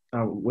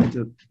 Wait,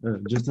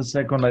 just a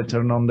second. I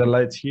turn on the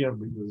lights here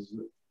because.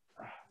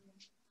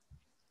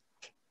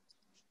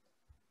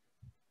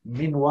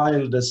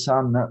 Meanwhile, the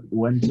sun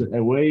went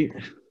away.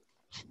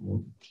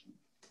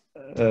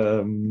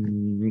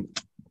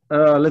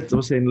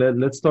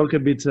 Let's talk a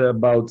bit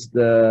about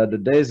the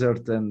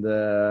desert and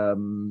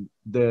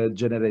the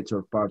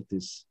generator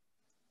parties.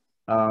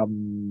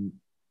 Do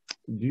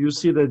you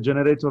see the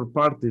generator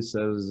parties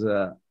as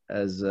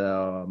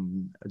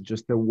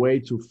just a way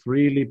to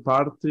freely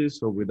party,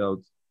 so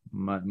without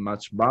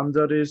much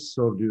boundaries,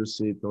 or do you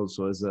see it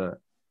also as a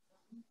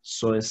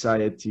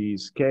society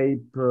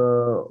escape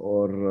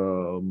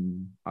or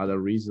other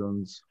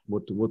reasons?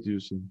 What do you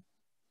see?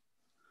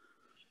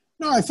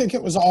 No, I think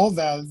it was all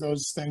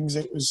those things.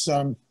 It was,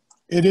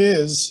 it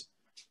is,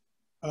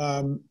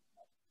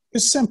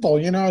 it's simple,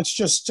 you know. It's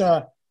just,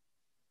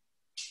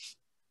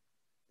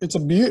 it's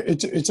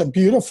a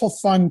beautiful,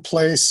 fun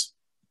place.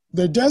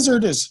 The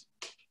desert is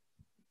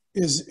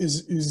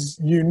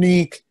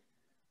unique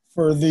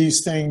for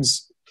these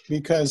things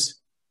because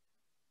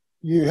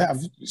you have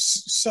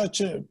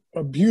such a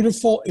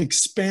beautiful,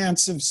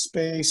 expansive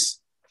space.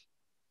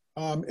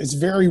 It's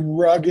very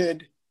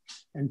rugged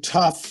and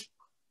tough.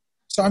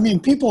 So, I mean,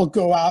 people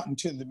go out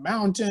into the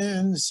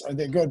mountains, or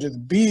they go to the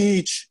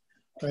beach,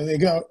 or they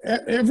go,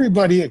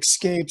 everybody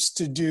escapes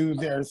to do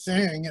their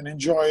thing and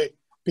enjoy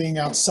being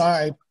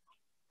outside.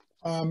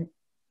 But,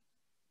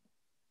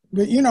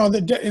 you know,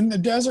 in the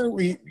desert,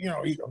 you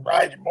can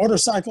ride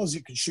motorcycles,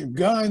 you can shoot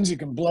guns, you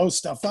can blow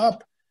stuff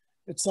up.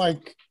 It's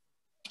like,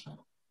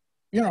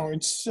 you know,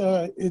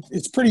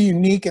 it's pretty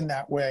unique in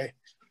that way.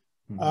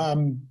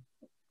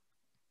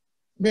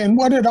 And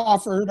what it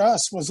offered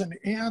us was an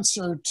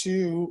answer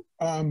to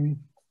the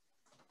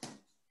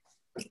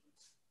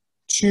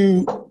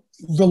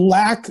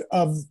lack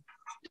of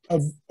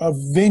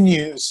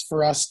venues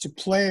for us to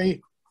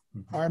play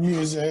our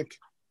music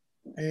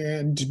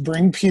and to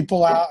bring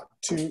people out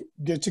to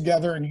get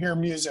together and hear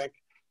music.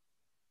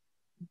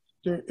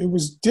 It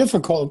was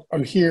difficult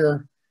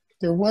here.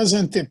 There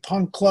wasn't the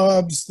punk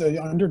clubs, the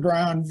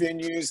underground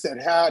venues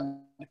that had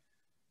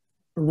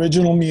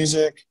original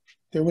music.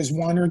 There was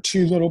one or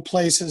two little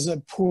places, a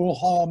pool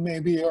hall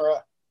maybe,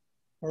 or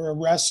a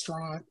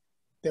restaurant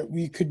that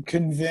we could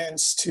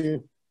convince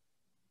to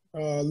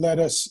let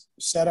us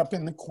set up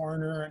in the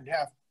corner and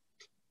have.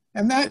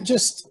 And that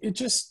just,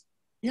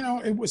 you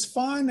know, it was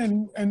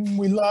fun and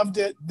we loved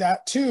it,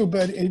 that too,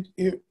 but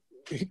it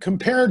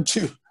compared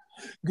to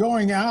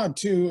going out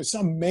to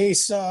some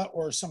mesa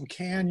or some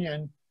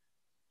canyon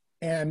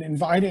and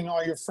inviting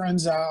all your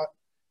friends out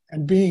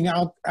and being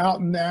out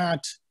in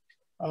that,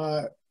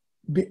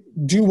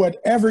 do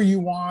whatever you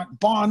want,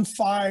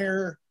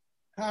 bonfire,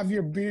 have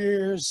your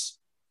beers.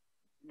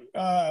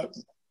 The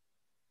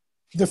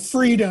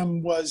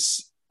freedom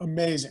was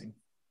amazing.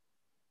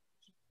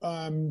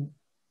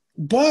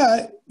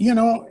 But, you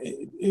know,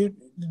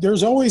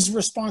 there's always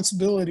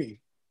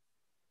responsibility.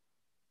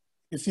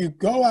 If you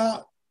go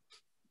out,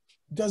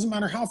 doesn't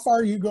matter how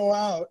far you go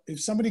out,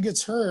 if somebody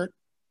gets hurt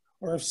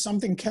or if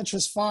something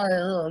catches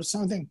fire or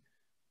something,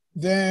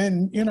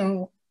 then, you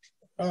know,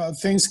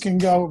 things can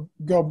go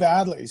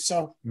badly.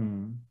 So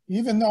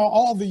even though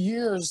all the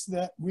years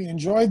that we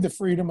enjoyed the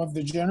freedom of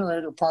the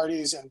generator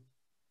parties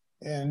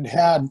and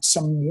had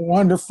some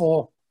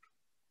wonderful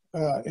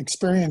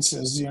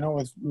experiences, you know,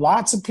 with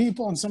lots of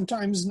people and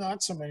sometimes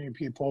not so many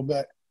people,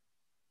 but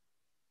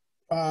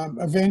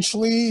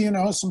eventually, you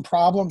know, some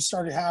problems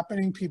started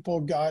happening. People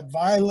got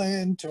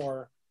violent,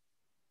 or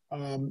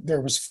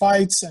there was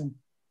fights and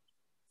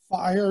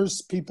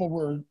fires. People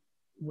were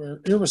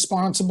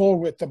irresponsible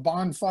with the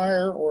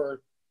bonfire,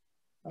 or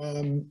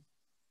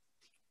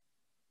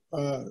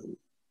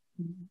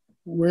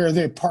where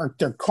they parked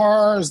their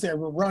cars, they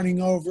were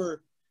running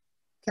over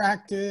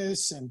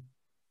cactus, and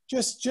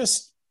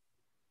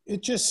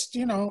it just,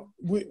 you know,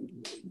 we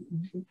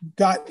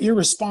got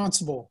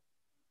irresponsible.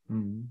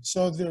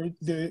 So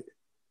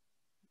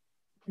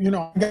you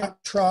know,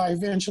 I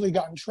eventually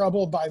got in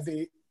trouble by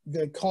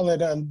they call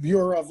it a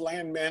Bureau of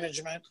Land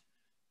Management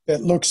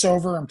that looks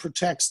over and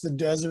protects the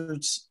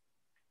deserts,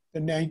 the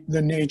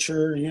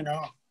nature, you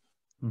know.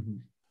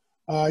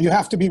 You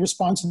have to be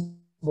responsible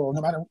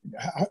no matter,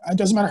 it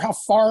doesn't matter how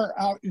far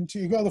out into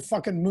you go, the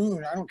fucking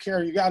moon, I don't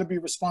care. You got to be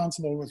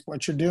responsible with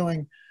what you're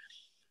doing.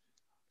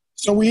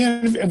 So we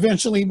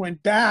eventually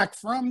went back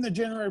from the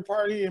generator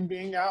party and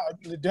being out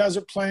in the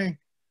desert playing.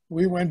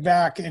 We went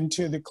back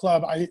into the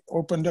club. I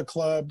opened a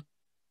club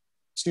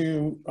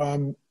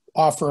to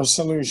offer a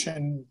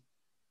solution.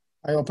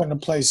 I opened a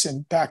place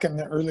back in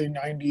the early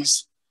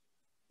 90s.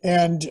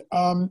 And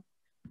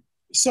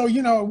so,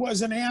 you know, it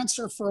was an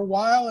answer for a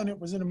while and it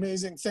was an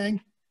amazing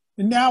thing.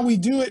 And now we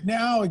do it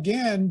now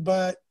again,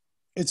 but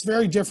it's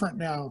very different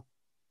now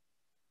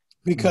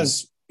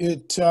because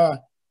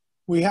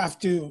we have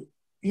to,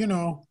 you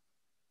know,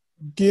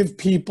 give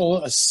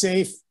people a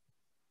safe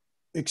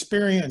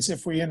experience.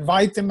 If we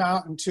invite them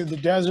out into the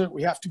desert,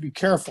 we have to be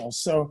careful.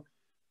 So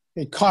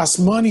it costs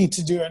money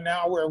to do it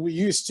now, where we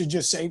used to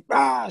just say,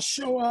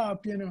 show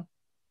up, you know.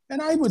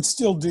 And I would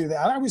still do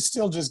that. I would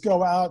still just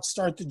go out,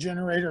 start the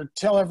generator,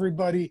 tell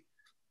everybody,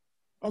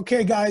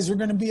 okay, guys, we're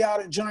going to be out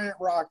at Giant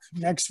Rock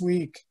next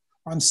week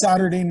on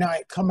Saturday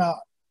night. Come out.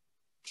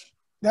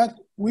 That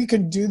we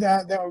could do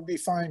that. That would be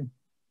fine.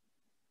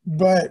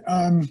 But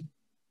I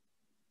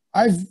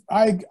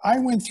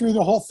went through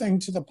the whole thing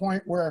to the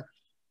point where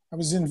I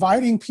was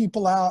inviting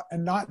people out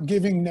and not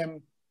giving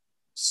them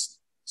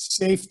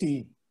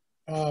safety.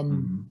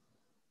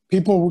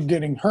 People were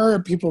getting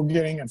hurt. People were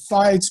getting in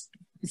fights,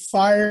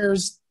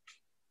 fires.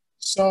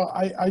 So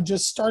I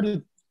just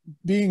started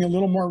being a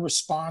little more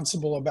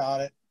responsible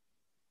about it.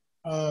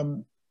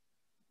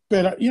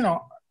 But, you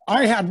know,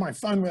 I had my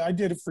fun with it. I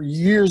did it for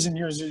years and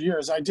years and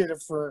years. I did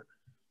it for,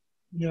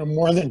 you know,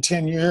 more than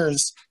 10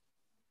 years.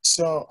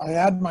 So I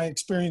had my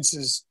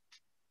experiences.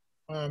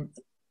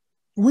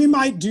 We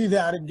might do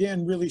that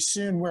again really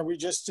soon, where we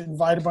just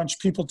invite a bunch of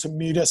people to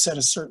meet us at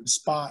a certain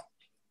spot.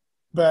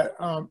 But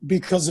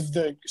because of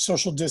the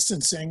social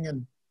distancing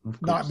and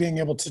not being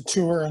able to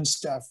tour and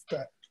stuff.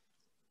 But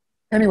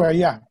anyway,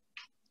 yeah.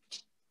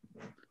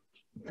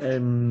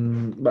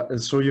 But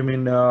so you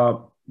mean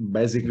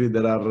basically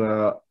there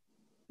are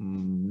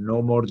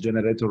no more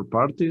generator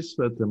parties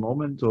at the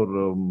moment,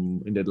 or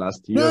in the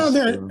last years?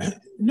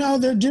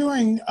 They're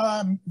doing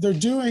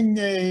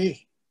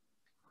a.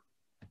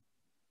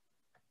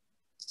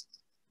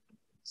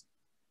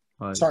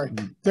 Sorry,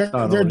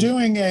 they're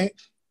doing a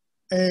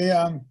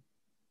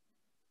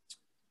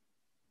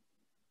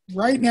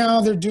right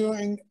now they're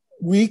doing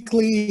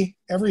weekly,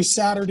 every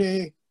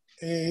Saturday,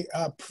 a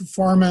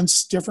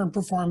performance, different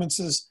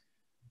performances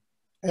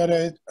at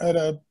a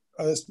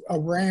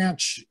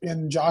ranch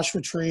in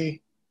Joshua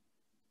Tree.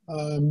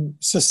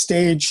 It's a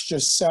stage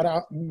just set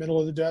out in the middle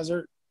of the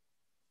desert.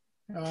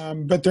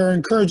 But they're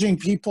encouraging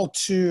people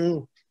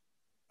to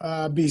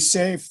be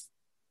safe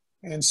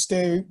and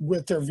stay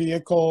with their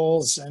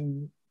vehicles.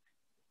 And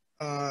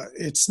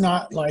it's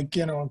not like,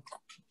 you know,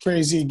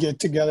 crazy get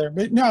together.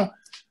 But no,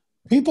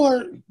 people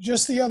are,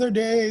 just the other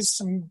day,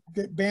 some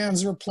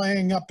bands were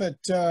playing up at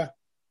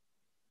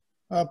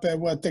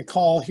what they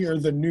call here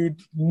the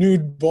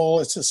Nude Bowl.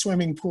 It's a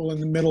swimming pool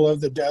in the middle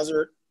of the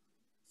desert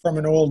from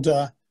an old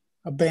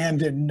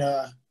abandoned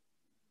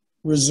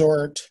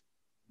resort.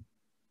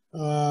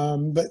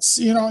 But,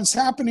 you know, it's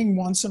happening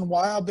once in a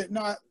while, but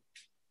not,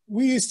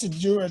 we used to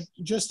do it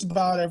just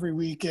about every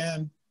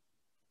weekend.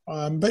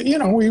 But, you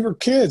know, we were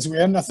kids. We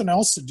had nothing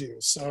else to do.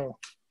 So,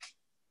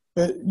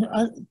 but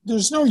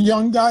there's no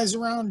young guys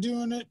around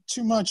doing it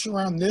too much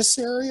around this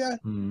area.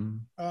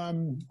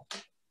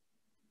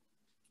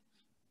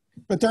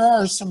 But there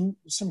are some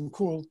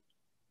cool,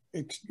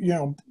 you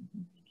know,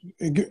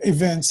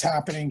 events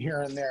happening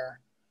here and there.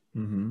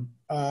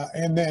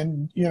 And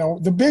then, you know,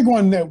 the big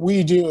one that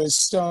we do is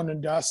Stone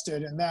and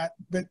Dusted, and that,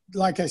 but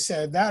like I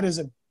said, that is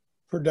a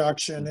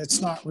production. It's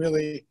not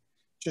really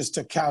just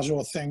a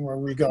casual thing where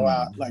we go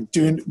out like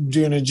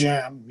doing a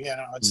jam, you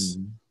know. It's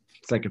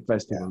like a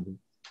festival.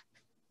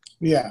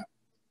 Yeah.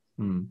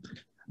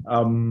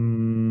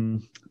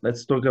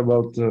 Let's talk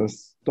about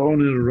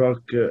stoner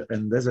rock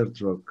and desert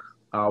rock.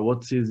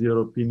 What is your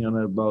opinion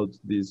about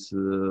these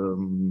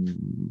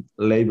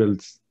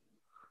labels?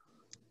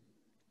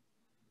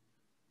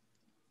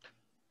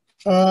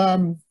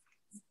 I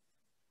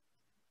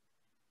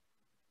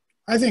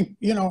think,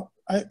 you know,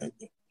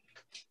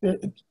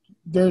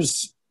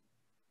 there's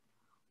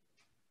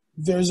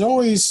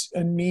always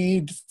a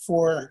need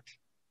for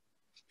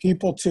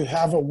people to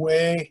have a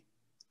way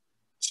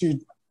to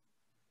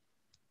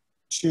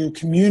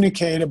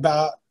communicate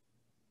about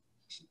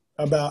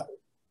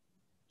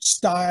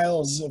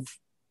styles of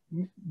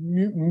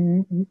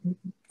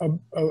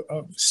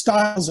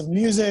styles of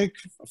music,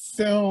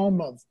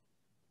 film, of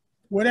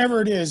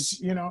whatever it is.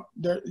 You know,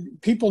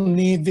 people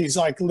need these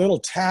like little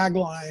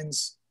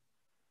taglines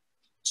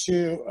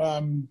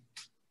to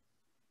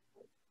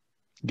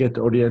get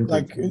oriented,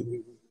 like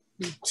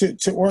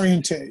to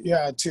orientate.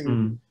 Yeah.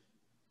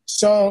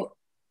 So,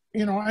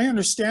 you know, I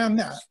understand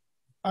that.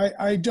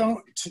 I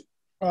don't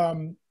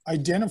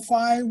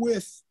identify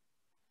with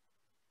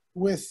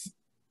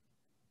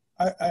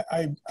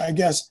I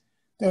guess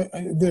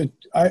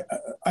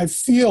I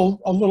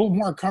feel a little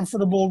more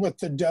comfortable with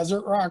the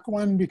desert rock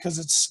one because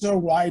it's so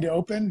wide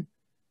open,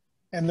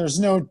 and there's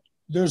no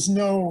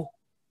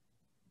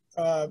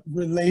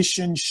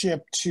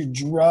relationship to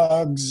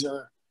drugs.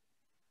 Or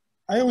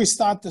I always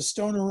thought the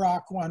stoner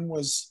rock one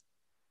was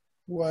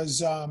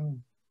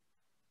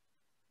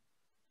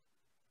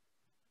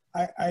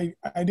I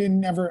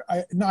didn't ever,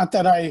 not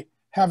that I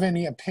have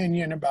any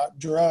opinion about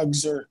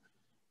drugs or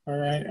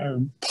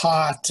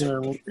pot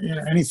or, you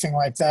know, anything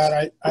like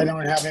that. I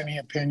don't have any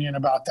opinion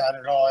about that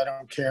at all. I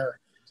don't care.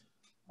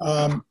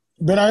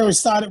 But I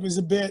always thought it was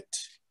a bit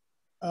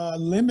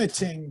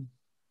limiting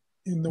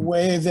in the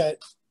way that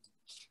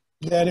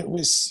it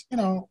was, you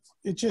know,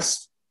 it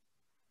just,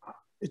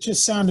 it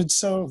just sounded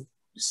so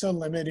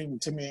limiting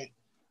to me.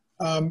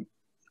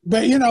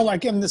 But you know,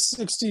 like in the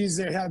 60s,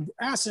 they had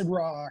acid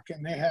rock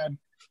and they had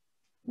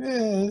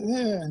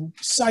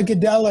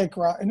psychedelic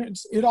rock, and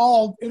it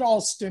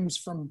all stems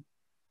from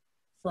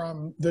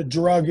the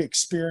drug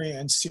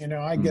experience. You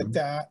know, I get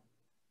that.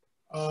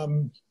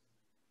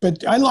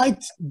 But I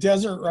liked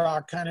desert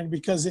rock kind of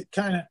because it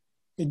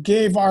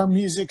gave our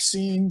music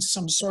scene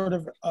some sort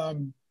of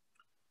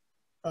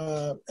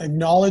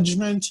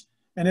acknowledgement,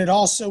 and it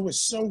also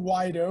was so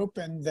wide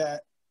open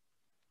that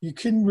you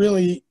couldn't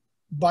really,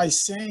 by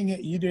saying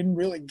it, you didn't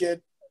really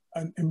get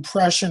an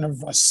impression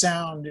of a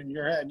sound in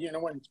your head. You know,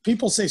 when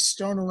people say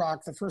stoner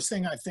rock, the first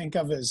thing I think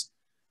of is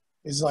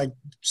like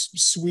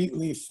Sweet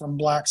Leaf from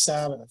Black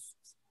Sabbath.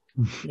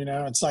 You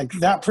know, it's like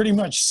that pretty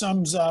much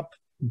sums up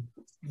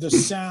the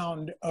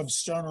sound of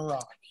stoner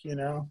rock, you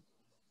know.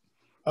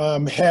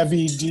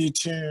 Heavy,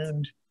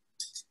 detuned,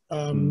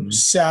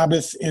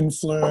 Sabbath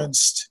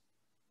influenced.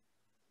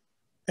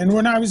 And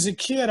when I was a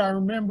kid, I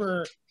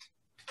remember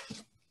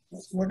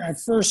when I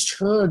first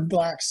heard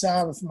Black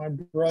Sabbath, my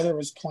brother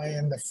was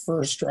playing the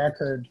first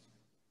record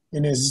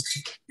in his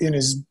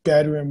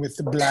bedroom with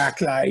the black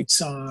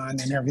lights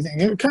on and everything.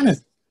 It kind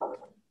of,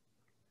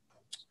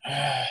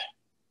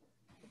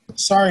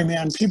 sorry,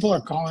 man, people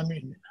are calling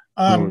me.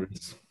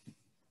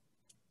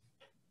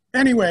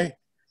 Anyway,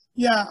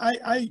 yeah,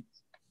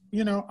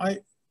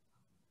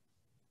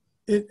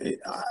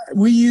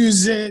 we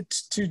use it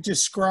to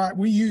describe,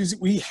 we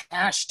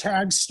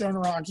hashtag Stoner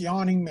Rock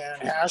Yawning Man,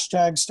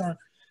 hashtag Stoner,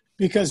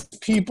 because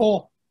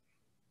people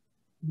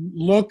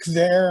look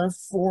there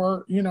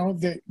for, you know,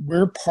 that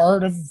we're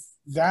part of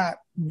that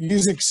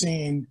music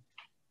scene,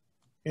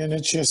 and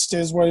it just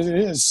is what it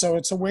is. So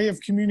it's a way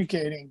of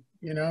communicating,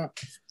 you know.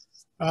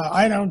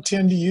 I don't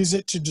tend to use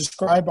it to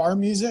describe our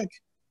music.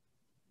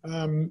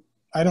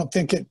 I don't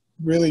think it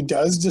really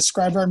does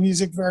describe our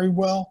music very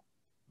well,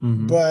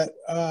 but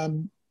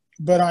I'm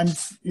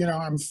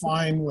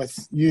fine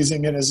with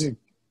using it as a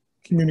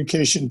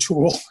communication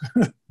tool.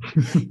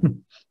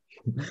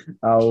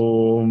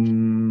 How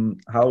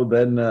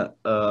then?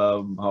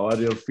 How are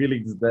your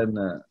feelings then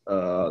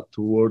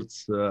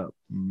towards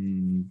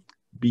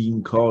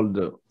being called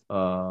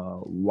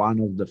one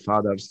of the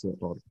fathers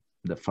or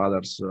the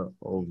fathers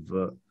of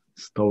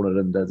stoner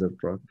and desert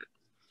rock?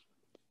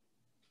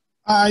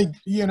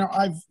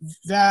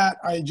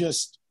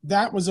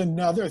 That was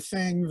another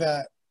thing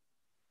that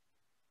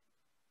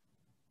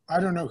I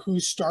don't know who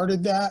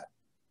started that,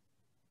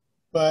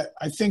 but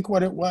I think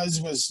what it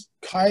was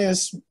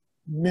Caius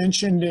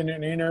mentioned in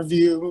an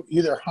interview,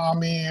 either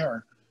Hami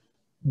or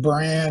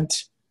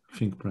Brandt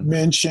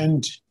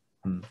mentioned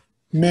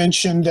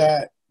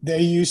that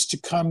they used to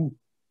come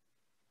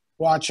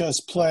watch us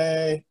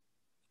play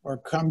or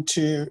come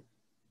to,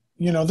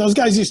 you know, those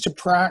guys used to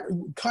practice.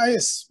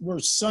 Caius were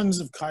sons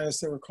of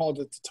Caius, they were called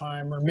at the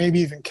time, or maybe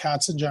even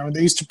Katzenjammer.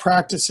 They used to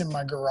practice in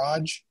my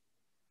garage.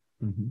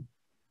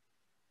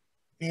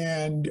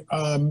 And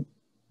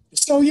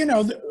so, you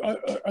know,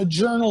 a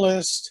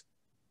journalist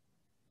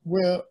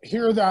will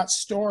hear that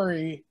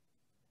story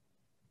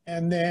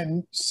and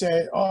then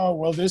say, oh,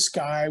 well, this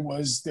guy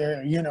was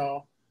there, you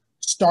know,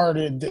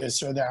 started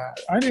this or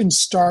that. I didn't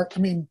start. I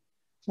mean,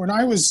 when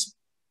I was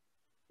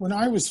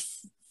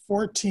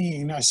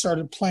 14, I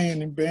started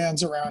playing in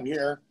bands around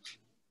here,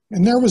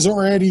 and there was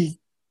already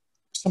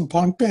some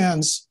punk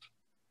bands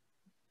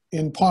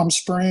in Palm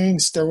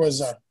Springs. There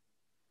was a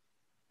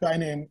guy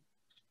named,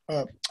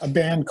 a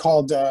band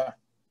called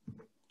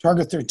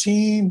Target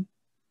 13,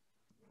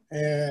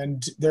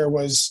 and there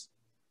was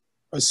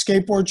a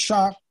skateboard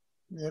shop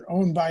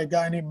owned by a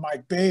guy named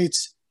Mike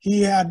Bates.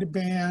 He had the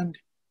band.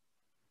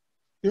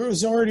 There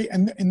was already,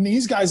 and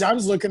these guys, I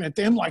was looking at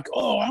them like,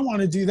 oh, I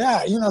want to do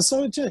that, you know.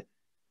 So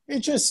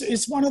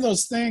it's one of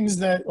those things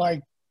that,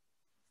 like,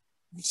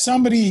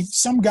 some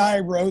guy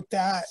wrote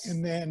that,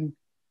 and then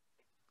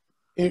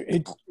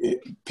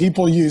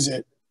people use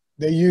it.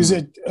 They use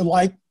it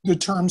like the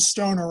term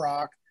stoner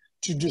rock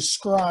to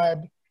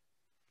describe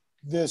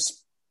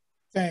this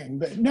thing.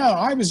 But no,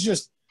 I was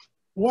just,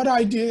 what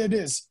I did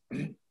is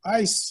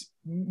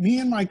me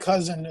and my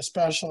cousin,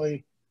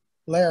 especially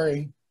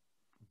Larry,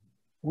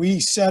 we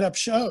set up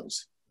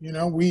shows. You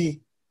know,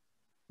 we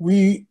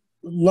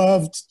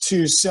loved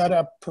to set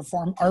up,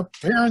 perform. Our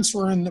parents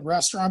were in the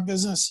restaurant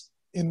business,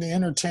 in the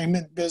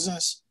entertainment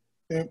business.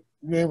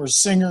 They were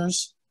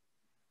singers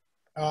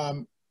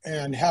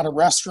and had a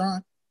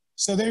restaurant.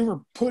 So they were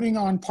putting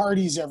on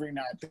parties every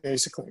night,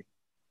 basically.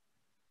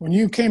 When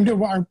you came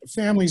to our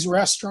family's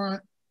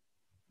restaurant,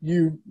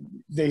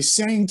 they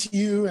sang to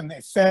you and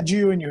they fed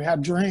you and you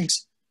had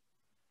drinks.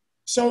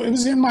 So it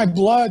was in my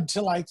blood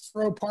to, like,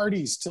 throw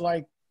parties, to,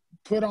 like,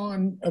 put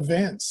on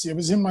events. It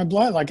was in my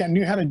blood. Like, I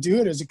knew how to do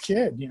it as a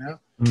kid, you know?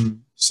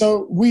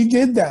 So we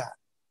did that.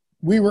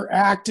 We were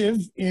active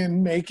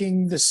in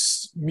making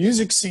this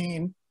music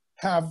scene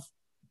have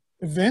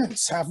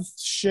events, have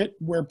shit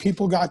where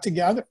people got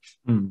together,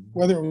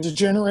 whether it was a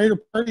generator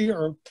party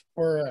or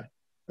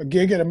a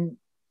gig at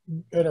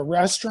a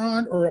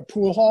restaurant or a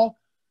pool hall.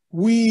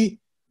 We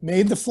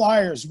made the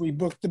flyers, we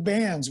booked the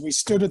bands, we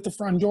stood at the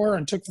front door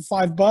and took the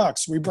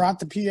 $5. We brought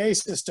the PA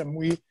system.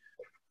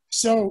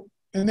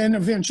 And then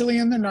eventually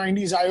in the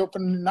 90s, I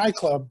opened a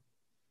nightclub,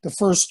 the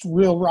first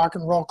real rock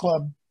and roll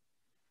club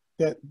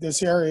that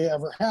this area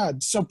ever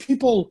had. So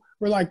people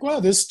were like, well,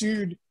 this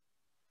dude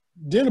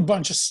did a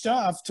bunch of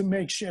stuff to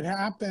make shit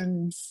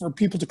happen for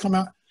people to come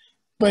out.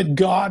 But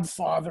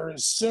Godfather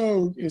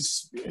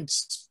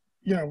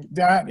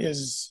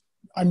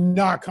I'm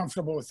not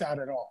comfortable with that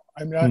at all.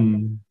 I'm not,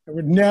 I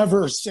would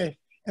never say,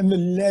 and the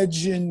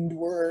legend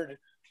word,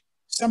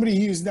 somebody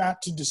used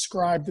that to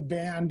describe the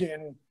band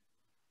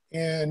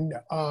in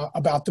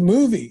about the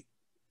movie.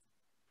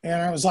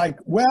 And I was like,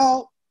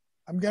 well,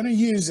 I'm going to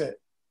use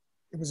it.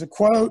 It was a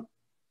quote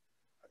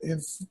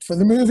for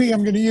the movie.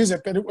 I'm going to use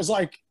it, but it was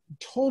like I'm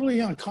totally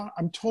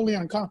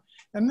uncomfortable.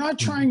 I'm not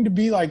trying to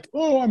be like,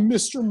 oh, I'm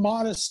Mr.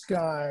 Modest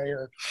guy,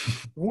 or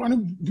want to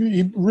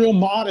be real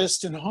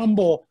modest and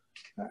humble.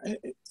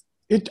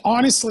 It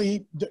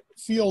honestly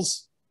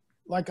feels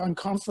like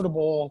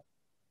uncomfortable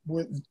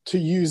to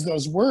use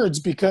those words,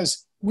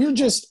 because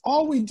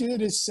all we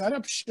did is set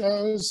up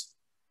shows.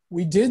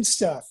 We did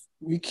stuff.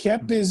 We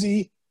kept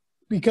busy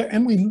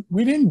and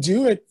we didn't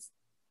do it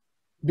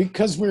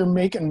because we were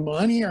making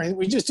money, or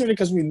we just did it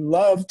because we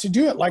loved to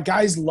do it. Like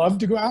guys love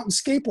to go out and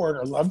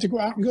skateboard, or love to go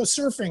out and go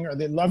surfing, or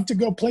they love to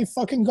go play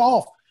fucking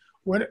golf.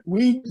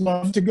 We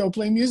love to go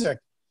play music.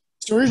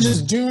 So we were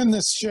just doing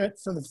this shit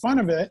for the fun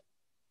of it.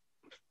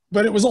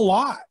 But it was a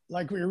lot.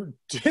 Like did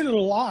it a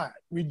lot.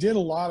 We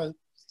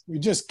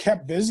just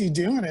kept busy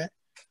doing it.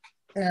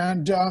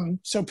 And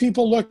so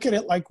people look at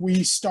it like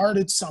we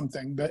started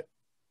something, but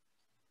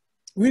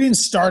we didn't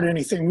start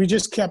anything. We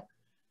just kept,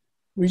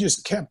 we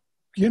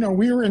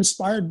were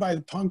inspired by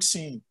the punk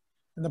scene.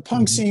 And the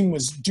punk scene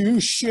was do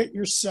shit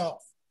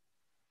yourself.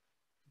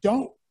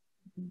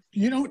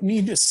 You don't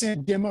need to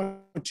send demo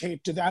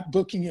tape to that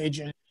booking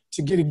agent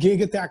to get a gig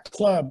at that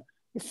club.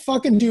 You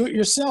fucking do it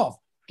yourself.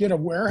 Get a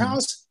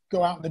warehouse,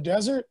 go out in the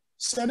desert,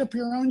 set up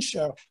your own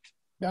show.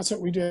 That's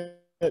what we did.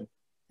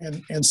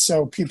 And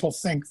so people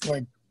think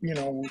like,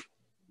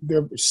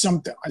 there was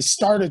something, I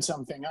started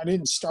something. I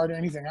didn't start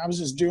anything. I was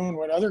just doing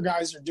what other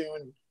guys are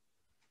doing.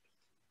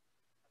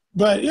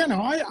 But,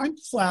 I'm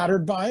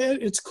flattered by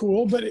it. It's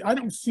cool, but I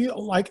don't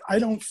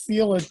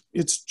feel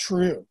it's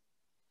true.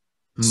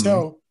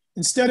 So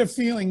instead of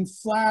feeling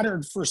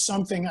flattered for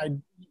something I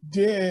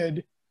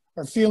did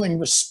or feeling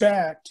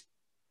respect,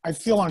 I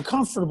feel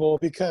uncomfortable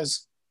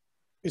because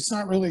it's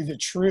not really the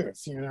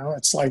truth.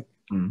 It's like,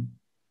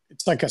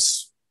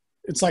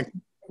 it's like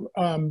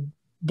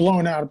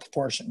blown out of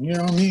proportion. You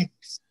know what I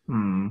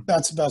mean?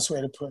 That's the best way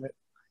to put it.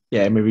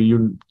 Yeah, maybe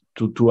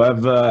to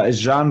have a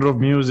genre of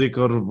music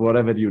or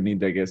whatever you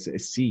need, I guess, a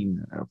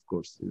scene. Of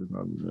course,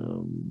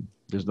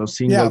 there's no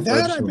single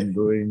person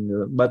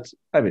doing. But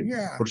I mean,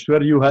 for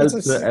sure, you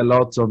helped a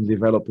lot on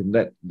developing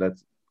that.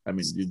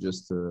 You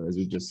just, as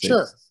you just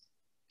said.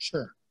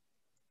 Sure.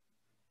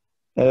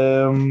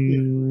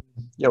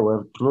 Yeah,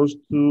 we're close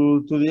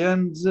to the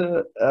end.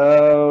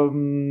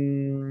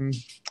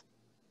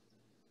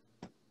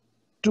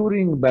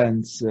 Touring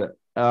bands.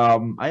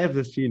 I have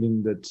a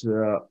feeling that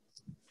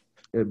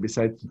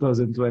besides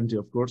 2020,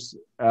 of course,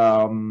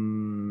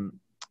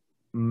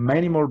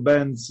 many more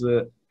bands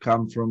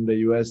come from the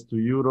US to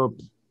Europe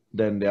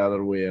than the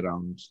other way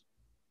around.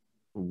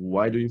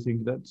 Why do you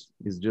think that?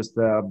 It's just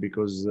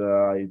because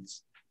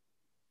it's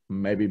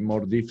maybe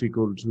more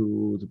difficult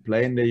to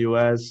play in the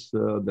US.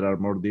 There are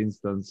more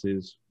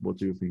instances. What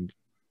do you think?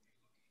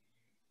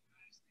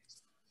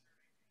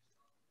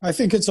 I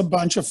think it's a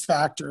bunch of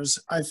factors.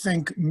 I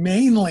think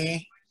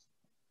mainly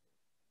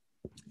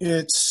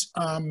it's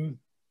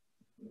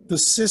the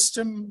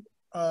system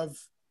of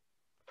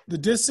the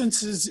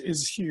distances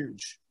is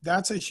huge.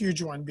 That's a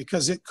huge one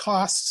because it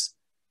costs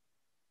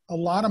a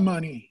lot of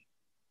money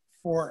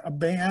for a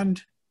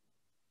band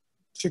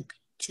to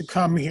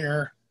come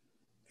here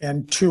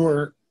and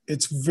tour.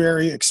 It's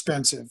very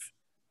expensive.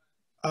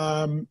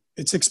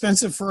 It's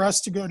expensive for us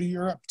to go to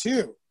Europe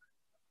too.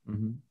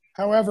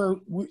 However,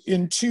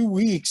 in 2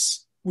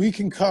 weeks, we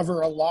can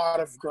cover a lot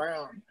of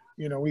ground.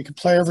 We can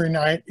play every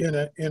night in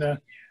a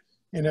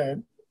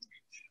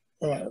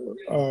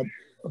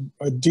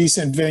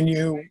decent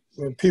venue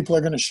where people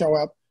are going to show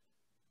up.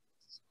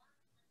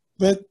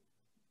 But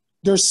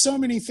there's so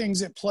many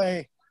things at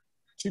play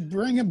to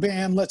bring a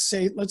band. Let's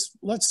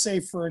say,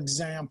 for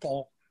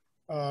example,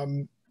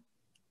 I'm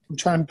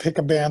trying to pick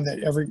a band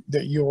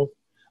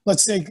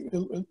let's say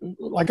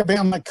like a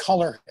band like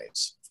Color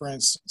Haze, for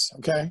instance.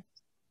 Okay.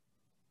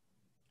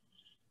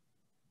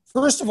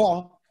 First of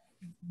all,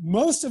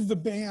 most of the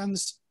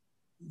bands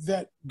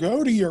that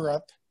go to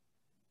Europe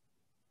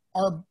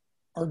are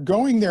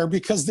going there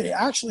because they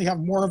actually have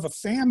more of a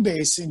fan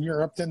base in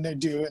Europe than they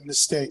do in the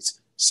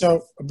States.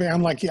 So a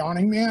band like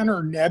Yawning Man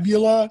or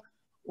Nebula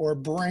or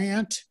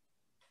Brant,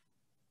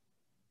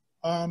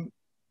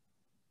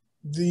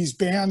 these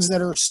bands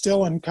that are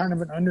still in kind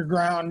of an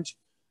underground,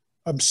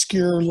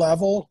 obscure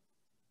level,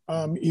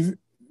 but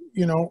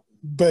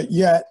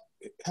yet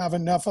have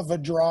enough of a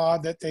draw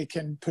that they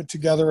can put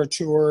together a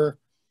tour.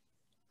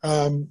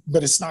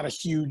 But it's not a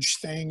huge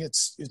thing.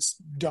 It's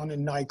done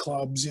in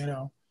nightclubs, you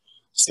know,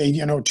 say,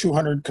 you know,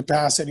 200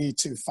 capacity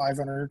to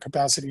 500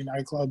 capacity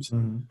nightclubs.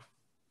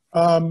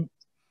 Mm-hmm.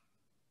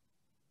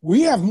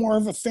 We have more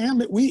of a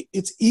family.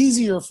 It's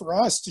easier for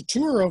us to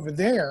tour over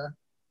there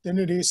than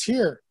it is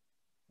here.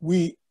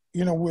 We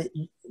have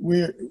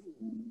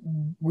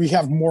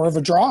more of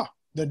a draw.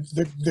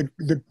 The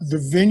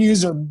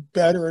venues are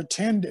better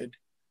attended.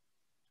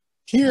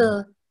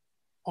 Here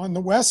on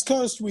the West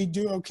Coast, we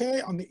do okay.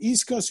 On the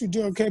East Coast, we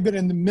do okay. But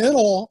in the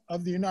middle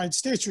of the United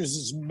States, which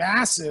is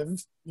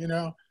massive, you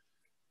know,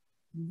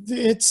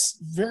 it's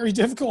very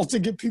difficult to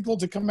get people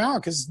to come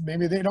out because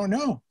maybe they don't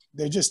know.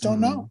 They just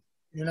don't know,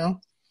 you know.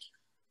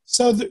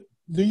 So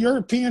the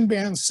European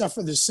bands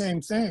suffer the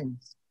same thing.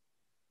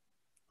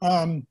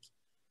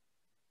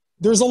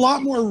 There's a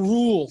lot more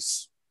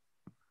rules.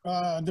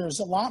 There's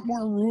a lot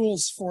more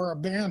rules for a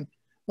band.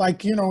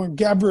 Like, you know,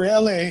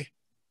 Gabriele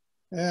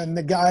and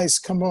the guys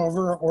come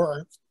over,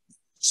 or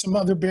some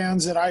other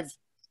bands that I've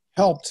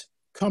helped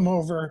come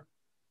over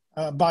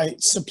by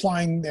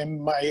supplying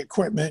them my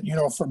equipment, you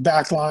know, for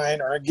backline,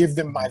 or I give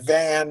them my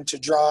van to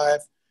drive,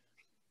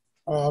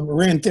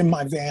 rent them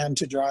my van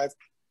to drive.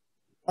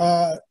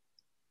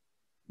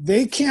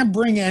 They can't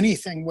bring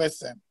anything with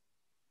them.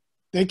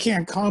 They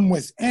can't come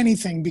with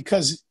anything,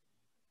 because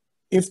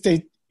if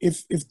the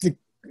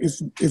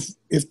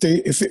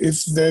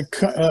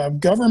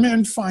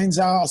government finds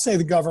out, I'll say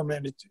the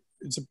government,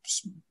 it's a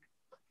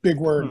big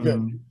word, but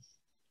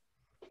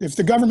if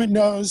the government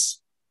knows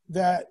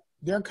that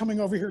they're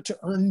coming over here to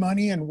earn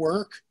money and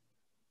work,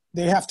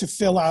 they have to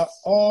fill out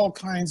all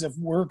kinds of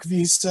work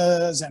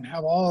visas and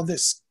have all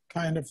this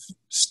kind of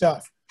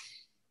stuff.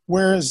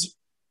 Whereas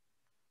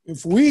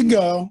if we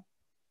go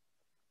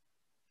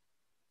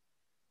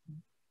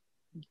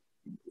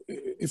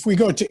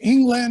to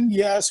England,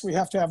 yes, we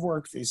have to have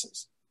work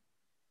visas.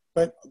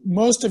 But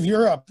most of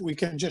Europe, we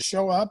can just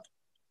show up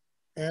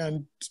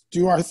and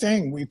do our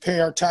thing. We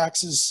pay our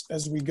taxes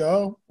as we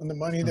go on the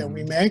money that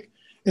we make.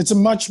 It's a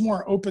much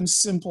more open,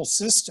 simple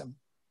system.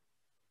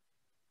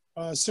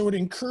 So it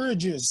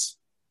encourages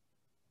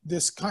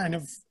this kind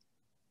of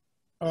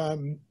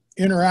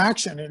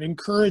interaction. It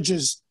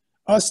encourages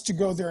us to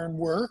go there and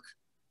work.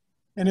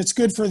 And it's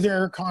good for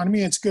their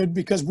economy. It's good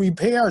because we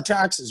pay our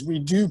taxes. We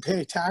do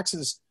pay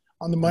taxes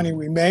on the money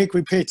we make.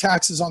 We pay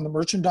taxes on the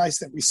merchandise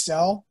that we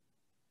sell.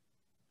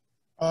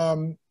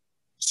 So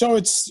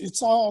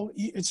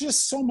it's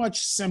just so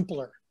much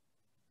simpler.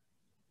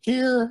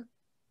 Here,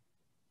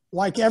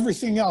 like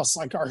everything else,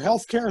 like our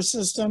healthcare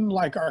system,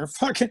 like our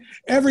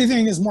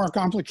everything is more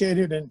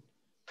complicated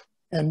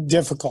and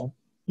difficult,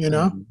 you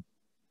know?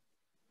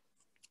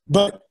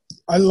 But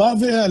I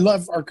love it. I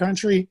love our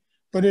country,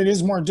 but it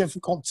is more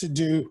difficult to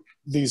do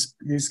these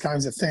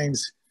kinds of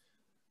things.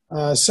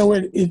 So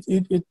it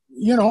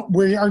you know,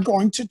 we are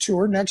going to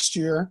tour next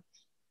year,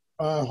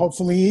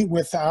 hopefully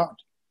without,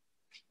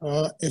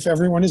 if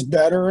everyone is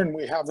better and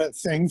we have a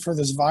thing for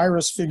this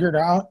virus figured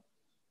out,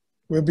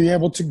 we'll be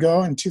able to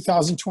go in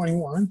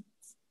 2021.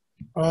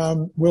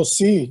 We'll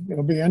see.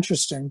 It'll be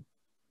interesting.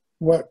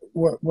 But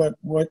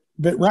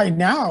right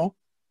now,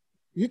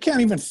 you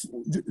can't even,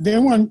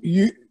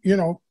 you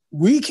know,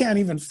 we can't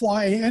even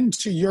fly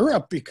into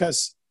Europe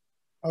because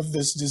of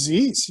this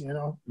disease, you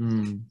know?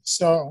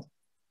 So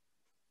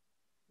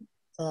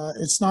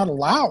it's not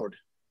allowed.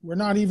 We're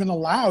not even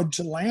allowed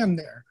to land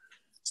there.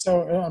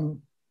 So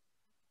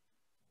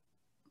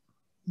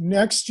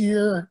next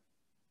year,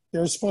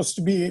 there's supposed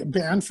to be a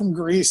band from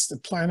Greece, the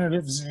Planet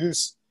of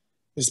Zeus,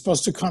 is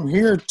supposed to come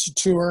here to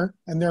tour,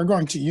 and they're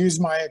going to use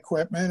my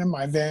equipment and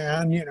my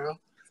van, you know.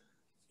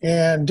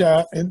 And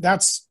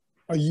that's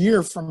a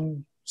year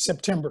from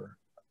September,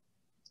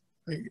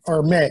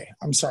 or May,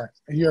 I'm sorry,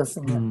 a year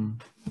from now.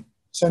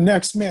 So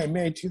next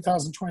May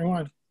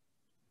 2021.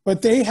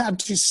 But they had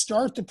to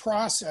start the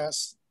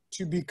process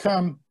to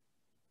become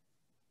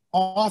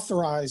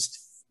authorized.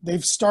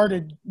 They've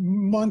started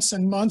months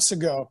and months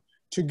ago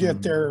to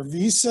get their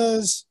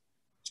visas,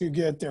 to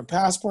get their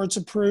passports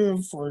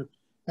approved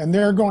and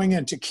they're going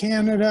into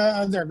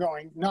Canada. They're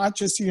going not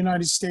just the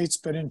United States,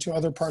 but into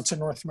other parts of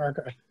North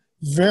America.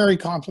 Very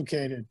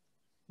complicated.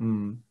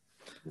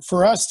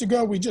 For us to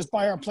go, we just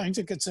buy our plane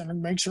tickets and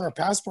make sure our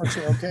passports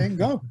are okay and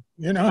go,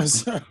 you know.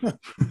 So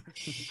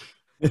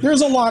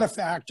there's a lot of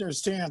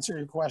factors to answer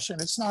your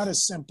question. It's not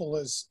as simple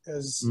as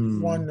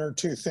one or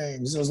two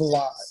things. There's a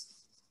lot.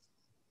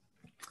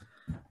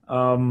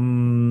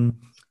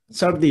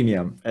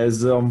 Sardinia,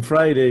 as on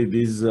Friday,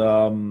 this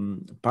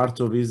part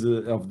of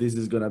this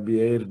is gonna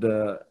be aired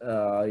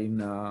in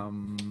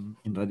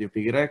Radio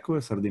Pi Greco,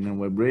 Sardinian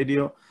Web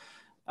Radio.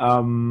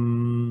 I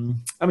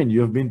mean,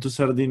 you have been to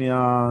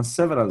Sardinia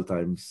several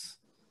times.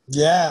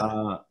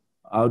 Yeah.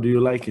 How do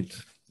you like it?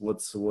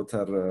 What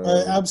are?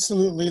 I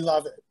absolutely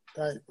love it.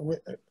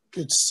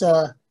 It's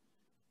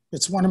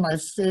one of my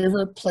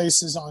favorite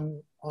places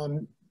on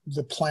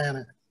the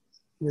planet.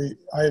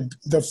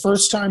 The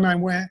first time I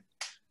went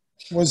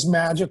was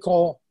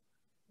magical,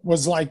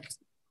 was like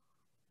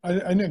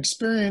an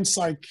experience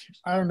like,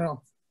 I don't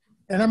know.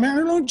 And I mean, I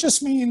don't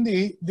just mean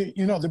the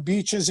you know, the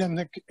beaches and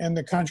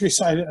the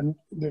countryside and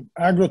the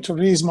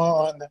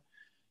agroturismo and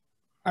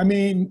I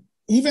mean,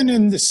 even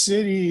in the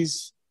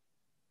cities,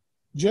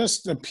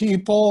 just the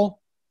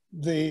people,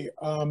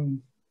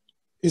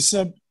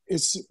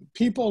 it's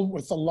people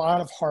with a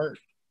lot of heart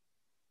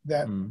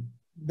that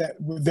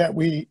that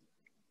we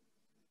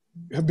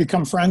have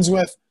become friends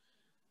with,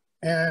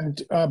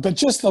 and but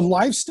just the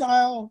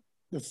lifestyle,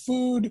 the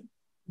food,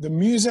 the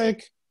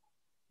music,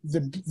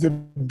 the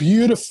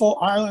beautiful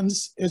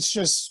islands. It's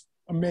just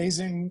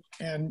amazing.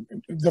 And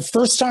the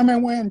first time I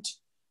went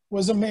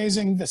was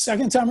amazing. The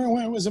second time I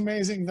went was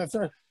amazing. The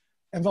third,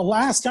 and the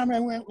last time I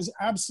went was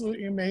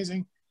absolutely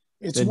amazing.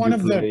 It's Then one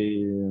of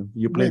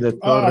you played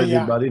at Torre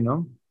di Bari,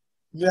 no?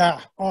 Yeah.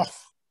 Oh,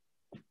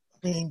 I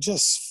mean,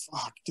 just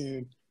fuck,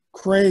 dude,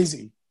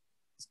 crazy.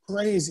 It's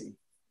crazy.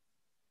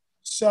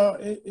 So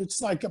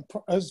it's like a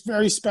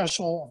very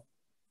special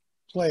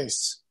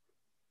place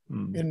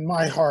in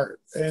my heart,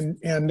 and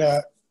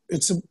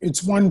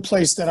it's one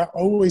place that I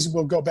always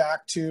will go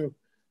back to,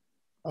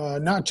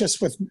 not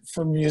just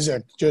for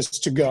music,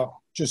 just to go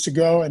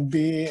and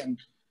be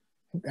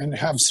and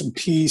have some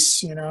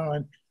peace, you know.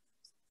 And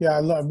yeah,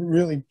 I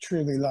really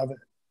truly love it.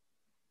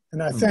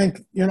 And I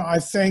think, you know,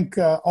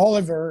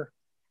 Oliver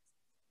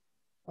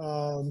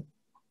and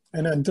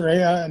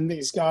Andrea and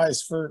these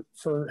guys for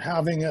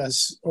having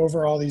us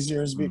over all these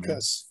years,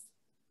 because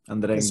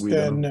it's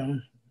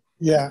been,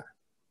 yeah,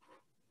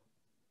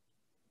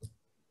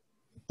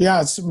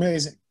 it's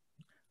amazing.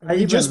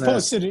 We just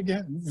posted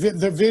again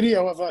the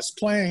video of us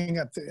playing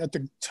at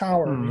the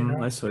tower. You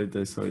know? I saw it.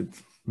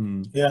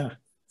 Yeah.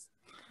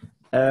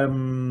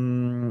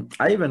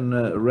 I even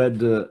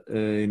read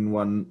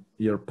in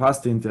your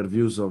past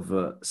interviews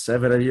of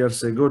several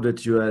years ago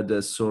that you had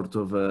a sort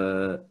of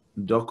a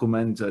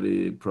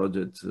documentary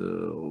project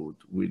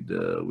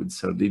with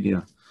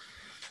Sardinia,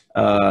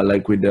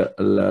 like with the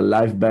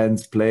live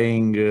bands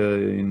playing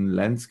in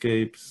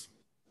landscapes.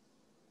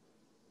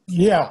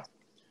 Yeah.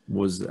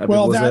 Was a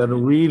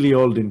really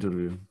old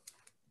interview.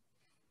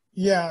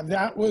 Yeah,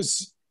 that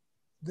was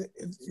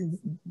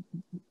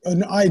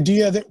an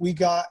idea that we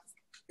got.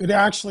 It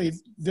actually,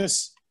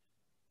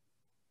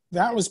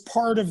 that was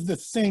part of the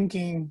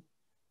thinking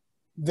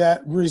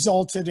that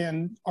resulted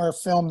in our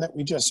film that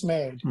we just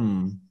made.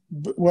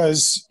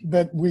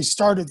 But we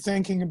started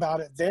thinking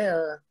about it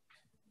there.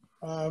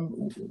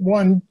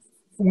 When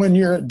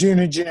you're at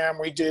Duna Jam,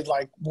 we did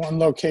like one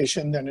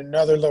location, then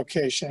another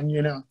location,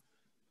 you know.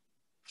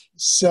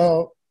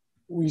 So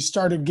we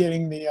started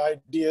getting the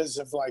ideas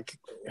of like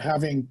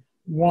having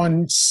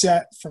one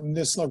set from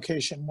this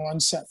location, one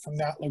set from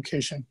that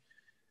location.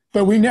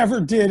 But we never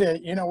did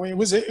it. You know, it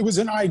was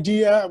an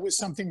idea. It was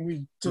something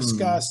we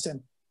discussed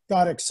and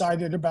got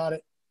excited about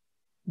it.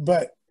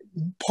 But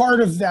part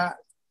of that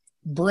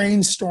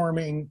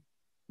brainstorming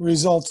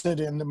resulted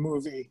in the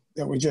movie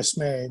that we just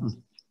made.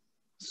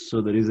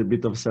 So there is a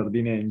bit of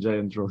Sardinia in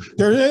Giant Rock.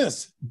 There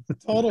is,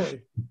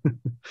 totally.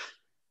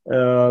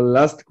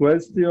 Last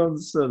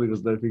questions,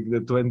 because I think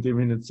the 20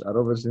 minutes are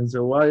over since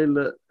a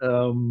while.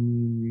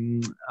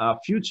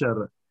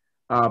 Future,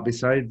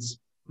 besides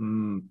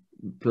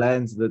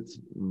plans that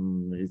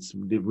it's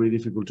really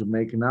difficult to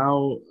make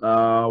now,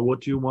 what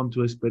do you want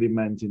to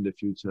experiment in the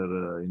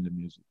future in the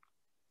music?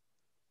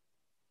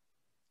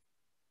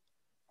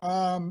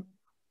 Well,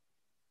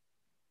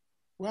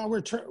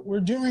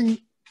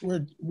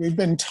 we've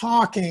been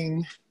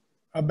talking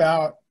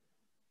about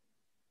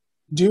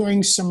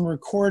doing some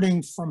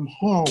recording from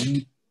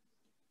home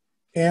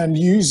and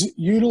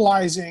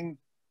utilizing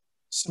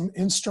some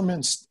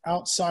instruments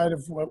outside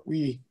of what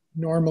we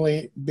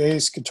normally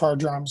bass, guitar,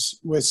 drums,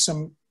 with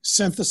some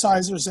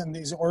synthesizers and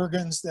these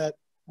organs that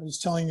I was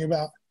telling you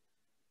about.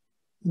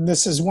 And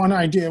this is one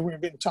idea we've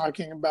been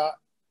talking about,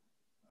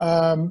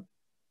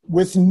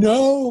 with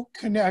no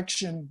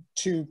connection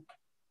to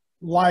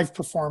live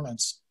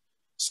performance.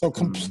 So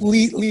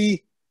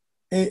completely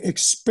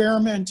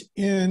experiment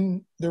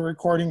in the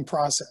recording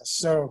process.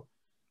 So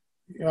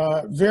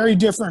very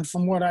different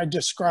from what I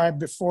described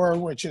before,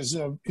 which is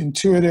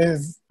intuitive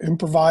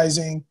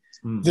improvising.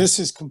 This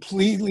is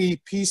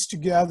completely pieced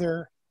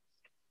together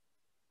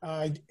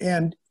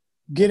and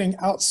getting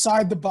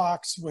outside the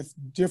box with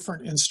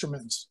different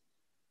instruments,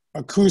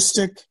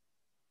 acoustic,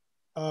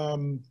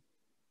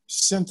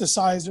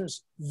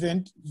 synthesizers,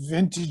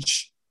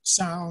 vintage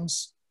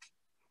sounds.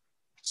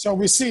 So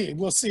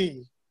we'll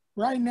see.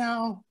 Right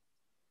now,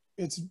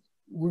 it's a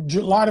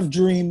lot of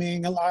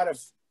dreaming, a lot of,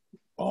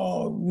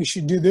 oh, we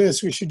should do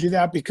this, we should do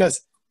that,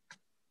 because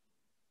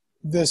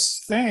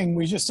this thing,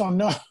 we just don't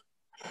know.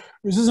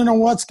 We just don't know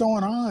what's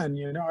going on.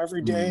 You know,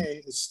 every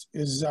day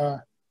is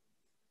a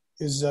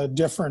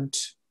different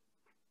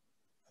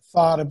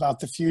thought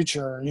about the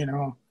future, you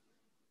know.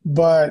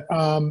 But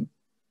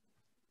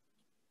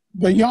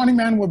Yawning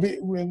Man will be,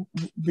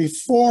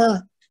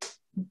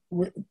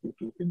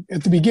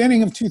 at the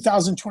beginning of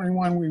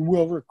 2021, we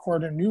will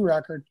record a new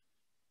record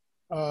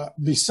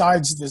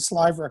besides this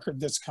live record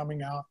that's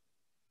coming out.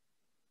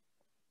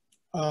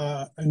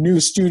 a new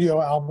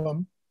studio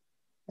album,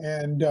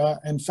 and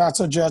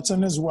Fatso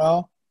Jetson as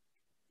well,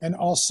 and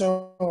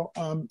also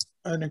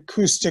an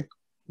acoustic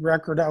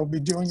record. I'll be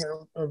doing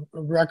a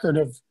record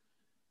of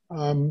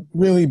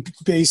really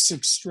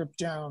basic, stripped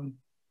down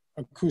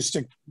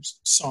acoustic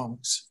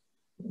songs,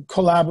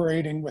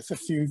 collaborating with a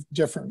few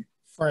different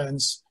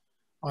friends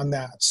on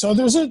that. So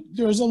there's a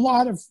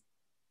lot of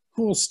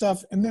cool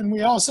stuff. And then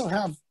we also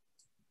have,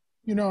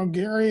 you know,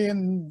 Gary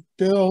and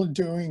Bill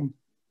doing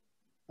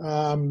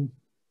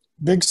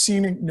Big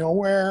Scenic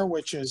Nowhere,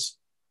 which is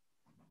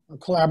a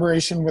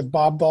collaboration with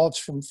Bob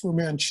Balch from Fu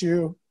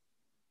Manchu,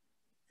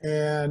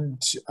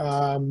 and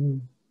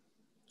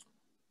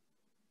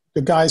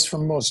the guys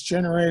from Most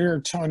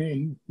Generator,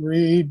 Tony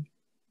Reed.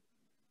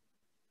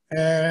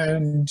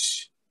 And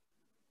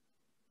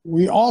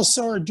we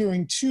also are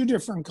doing 2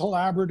 different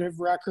collaborative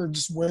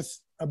records with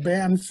a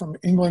band from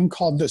England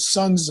called the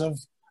Sons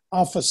of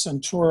Alpha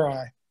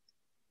Centauri.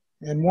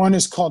 And one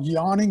is called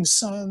Yawning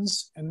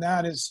Sons, and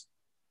that is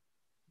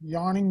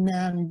Yawning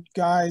Man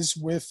guys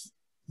with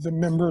the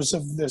members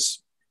of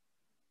this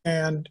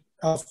band,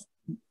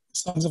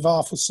 Sons of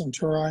Alpha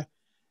Centauri.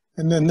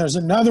 And then there's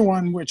another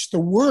one, which the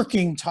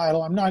working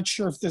title, I'm not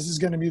sure if this is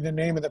going to be the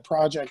name of the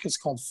project, it's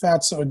called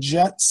Fatso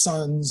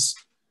Jetsons.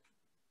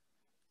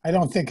 I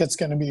don't think it's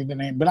going to be the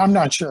name, but I'm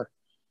not sure.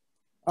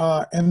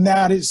 And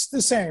that is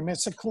the same.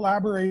 It's a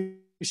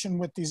collaboration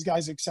with these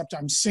guys, except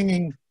I'm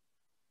singing,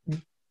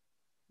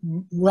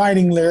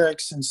 writing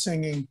lyrics and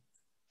singing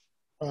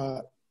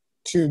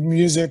to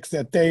music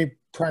that they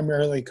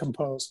primarily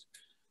composed.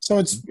 So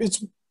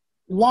it's a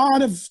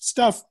lot of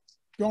stuff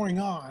going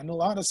on,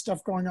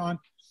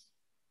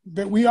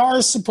 But we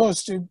are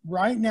supposed to,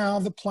 right now,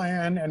 the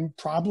plan, and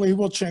probably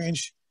will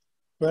change,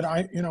 but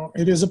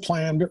it is a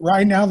plan. But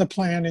right now, the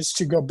plan is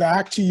to go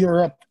back to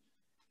Europe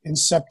in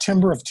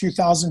September of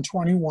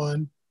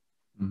 2021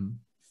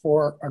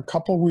 for a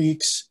couple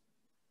weeks.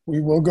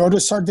 We will go to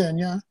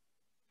Sardinia.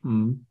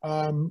 And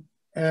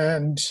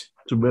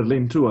to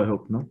Berlin too, I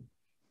hope, no?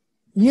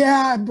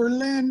 Yeah,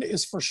 Berlin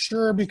is for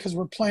sure, because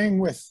we're playing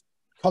with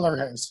Color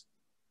Haze.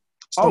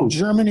 So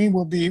Germany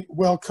will be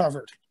well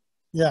covered.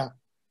 Yeah.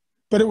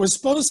 But it was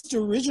supposed to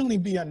originally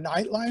be a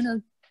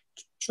nightliner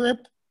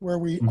trip where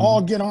we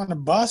all get on a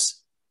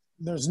bus.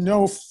 There's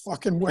no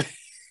fucking way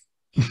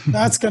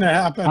that's going to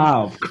happen.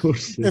 Of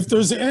course. If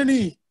there's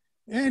any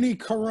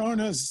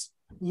coronas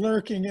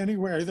lurking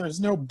anywhere, there's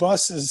no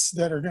buses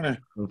that are going to,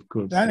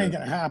 that ain't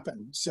going to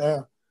happen.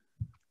 So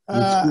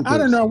I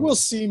don't know. We'll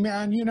see,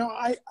 man. You know,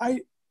 I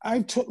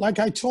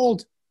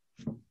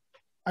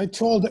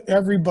told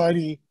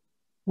everybody,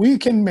 we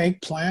can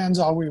make plans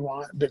all we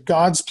want, but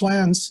God's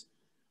plans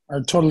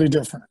are totally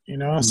different, you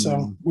know?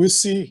 So we'll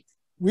see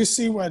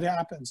what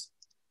happens.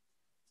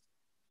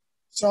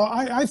 So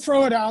I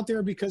throw it out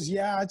there because,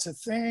 yeah, it's a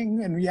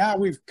thing, and yeah,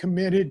 we've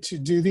committed to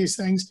do these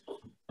things,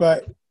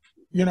 but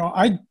you know,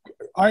 I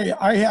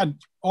had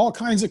all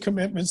kinds of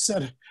commitments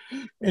set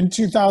in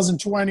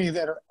 2020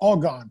 that are all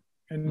gone.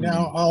 And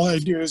now all I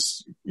do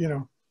is, you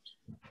know,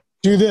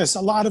 do this,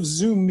 a lot of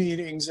Zoom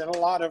meetings and a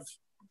lot of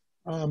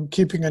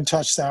keeping in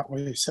touch that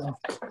way. So,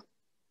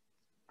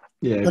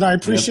 yeah, but I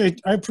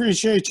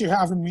appreciate you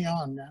having me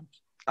on, man.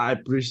 I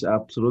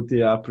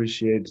absolutely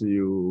appreciate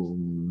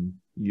you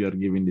are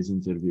giving this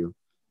interview,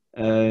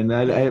 and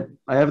I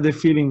have the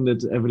feeling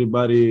that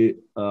everybody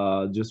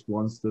just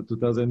wants the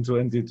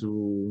 2020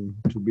 to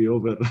be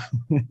over.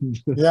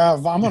 Yeah,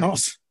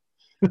 vámonos.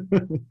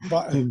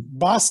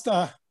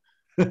 Basta.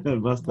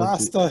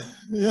 Basta.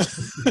 Yeah.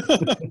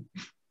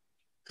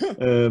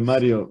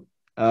 Mario,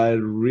 I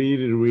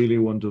really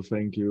want to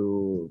thank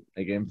you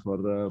again for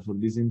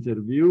this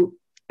interview,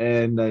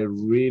 and I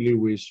really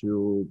wish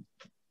you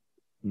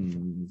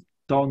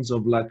tons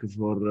of luck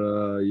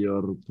for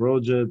your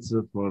projects,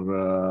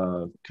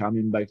 for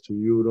coming back to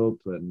Europe,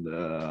 and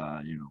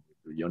you know,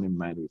 with Yawning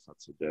Man, with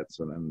Fatso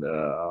Jetson, and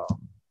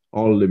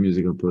all the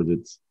musical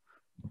projects.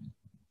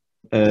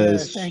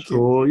 Thank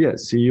you. Yeah,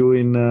 see you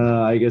in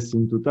I guess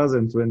in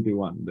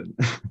 2021 then.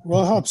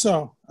 Well, I hope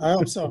so.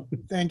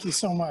 Thank you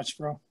so much,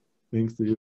 bro. Thanks to you.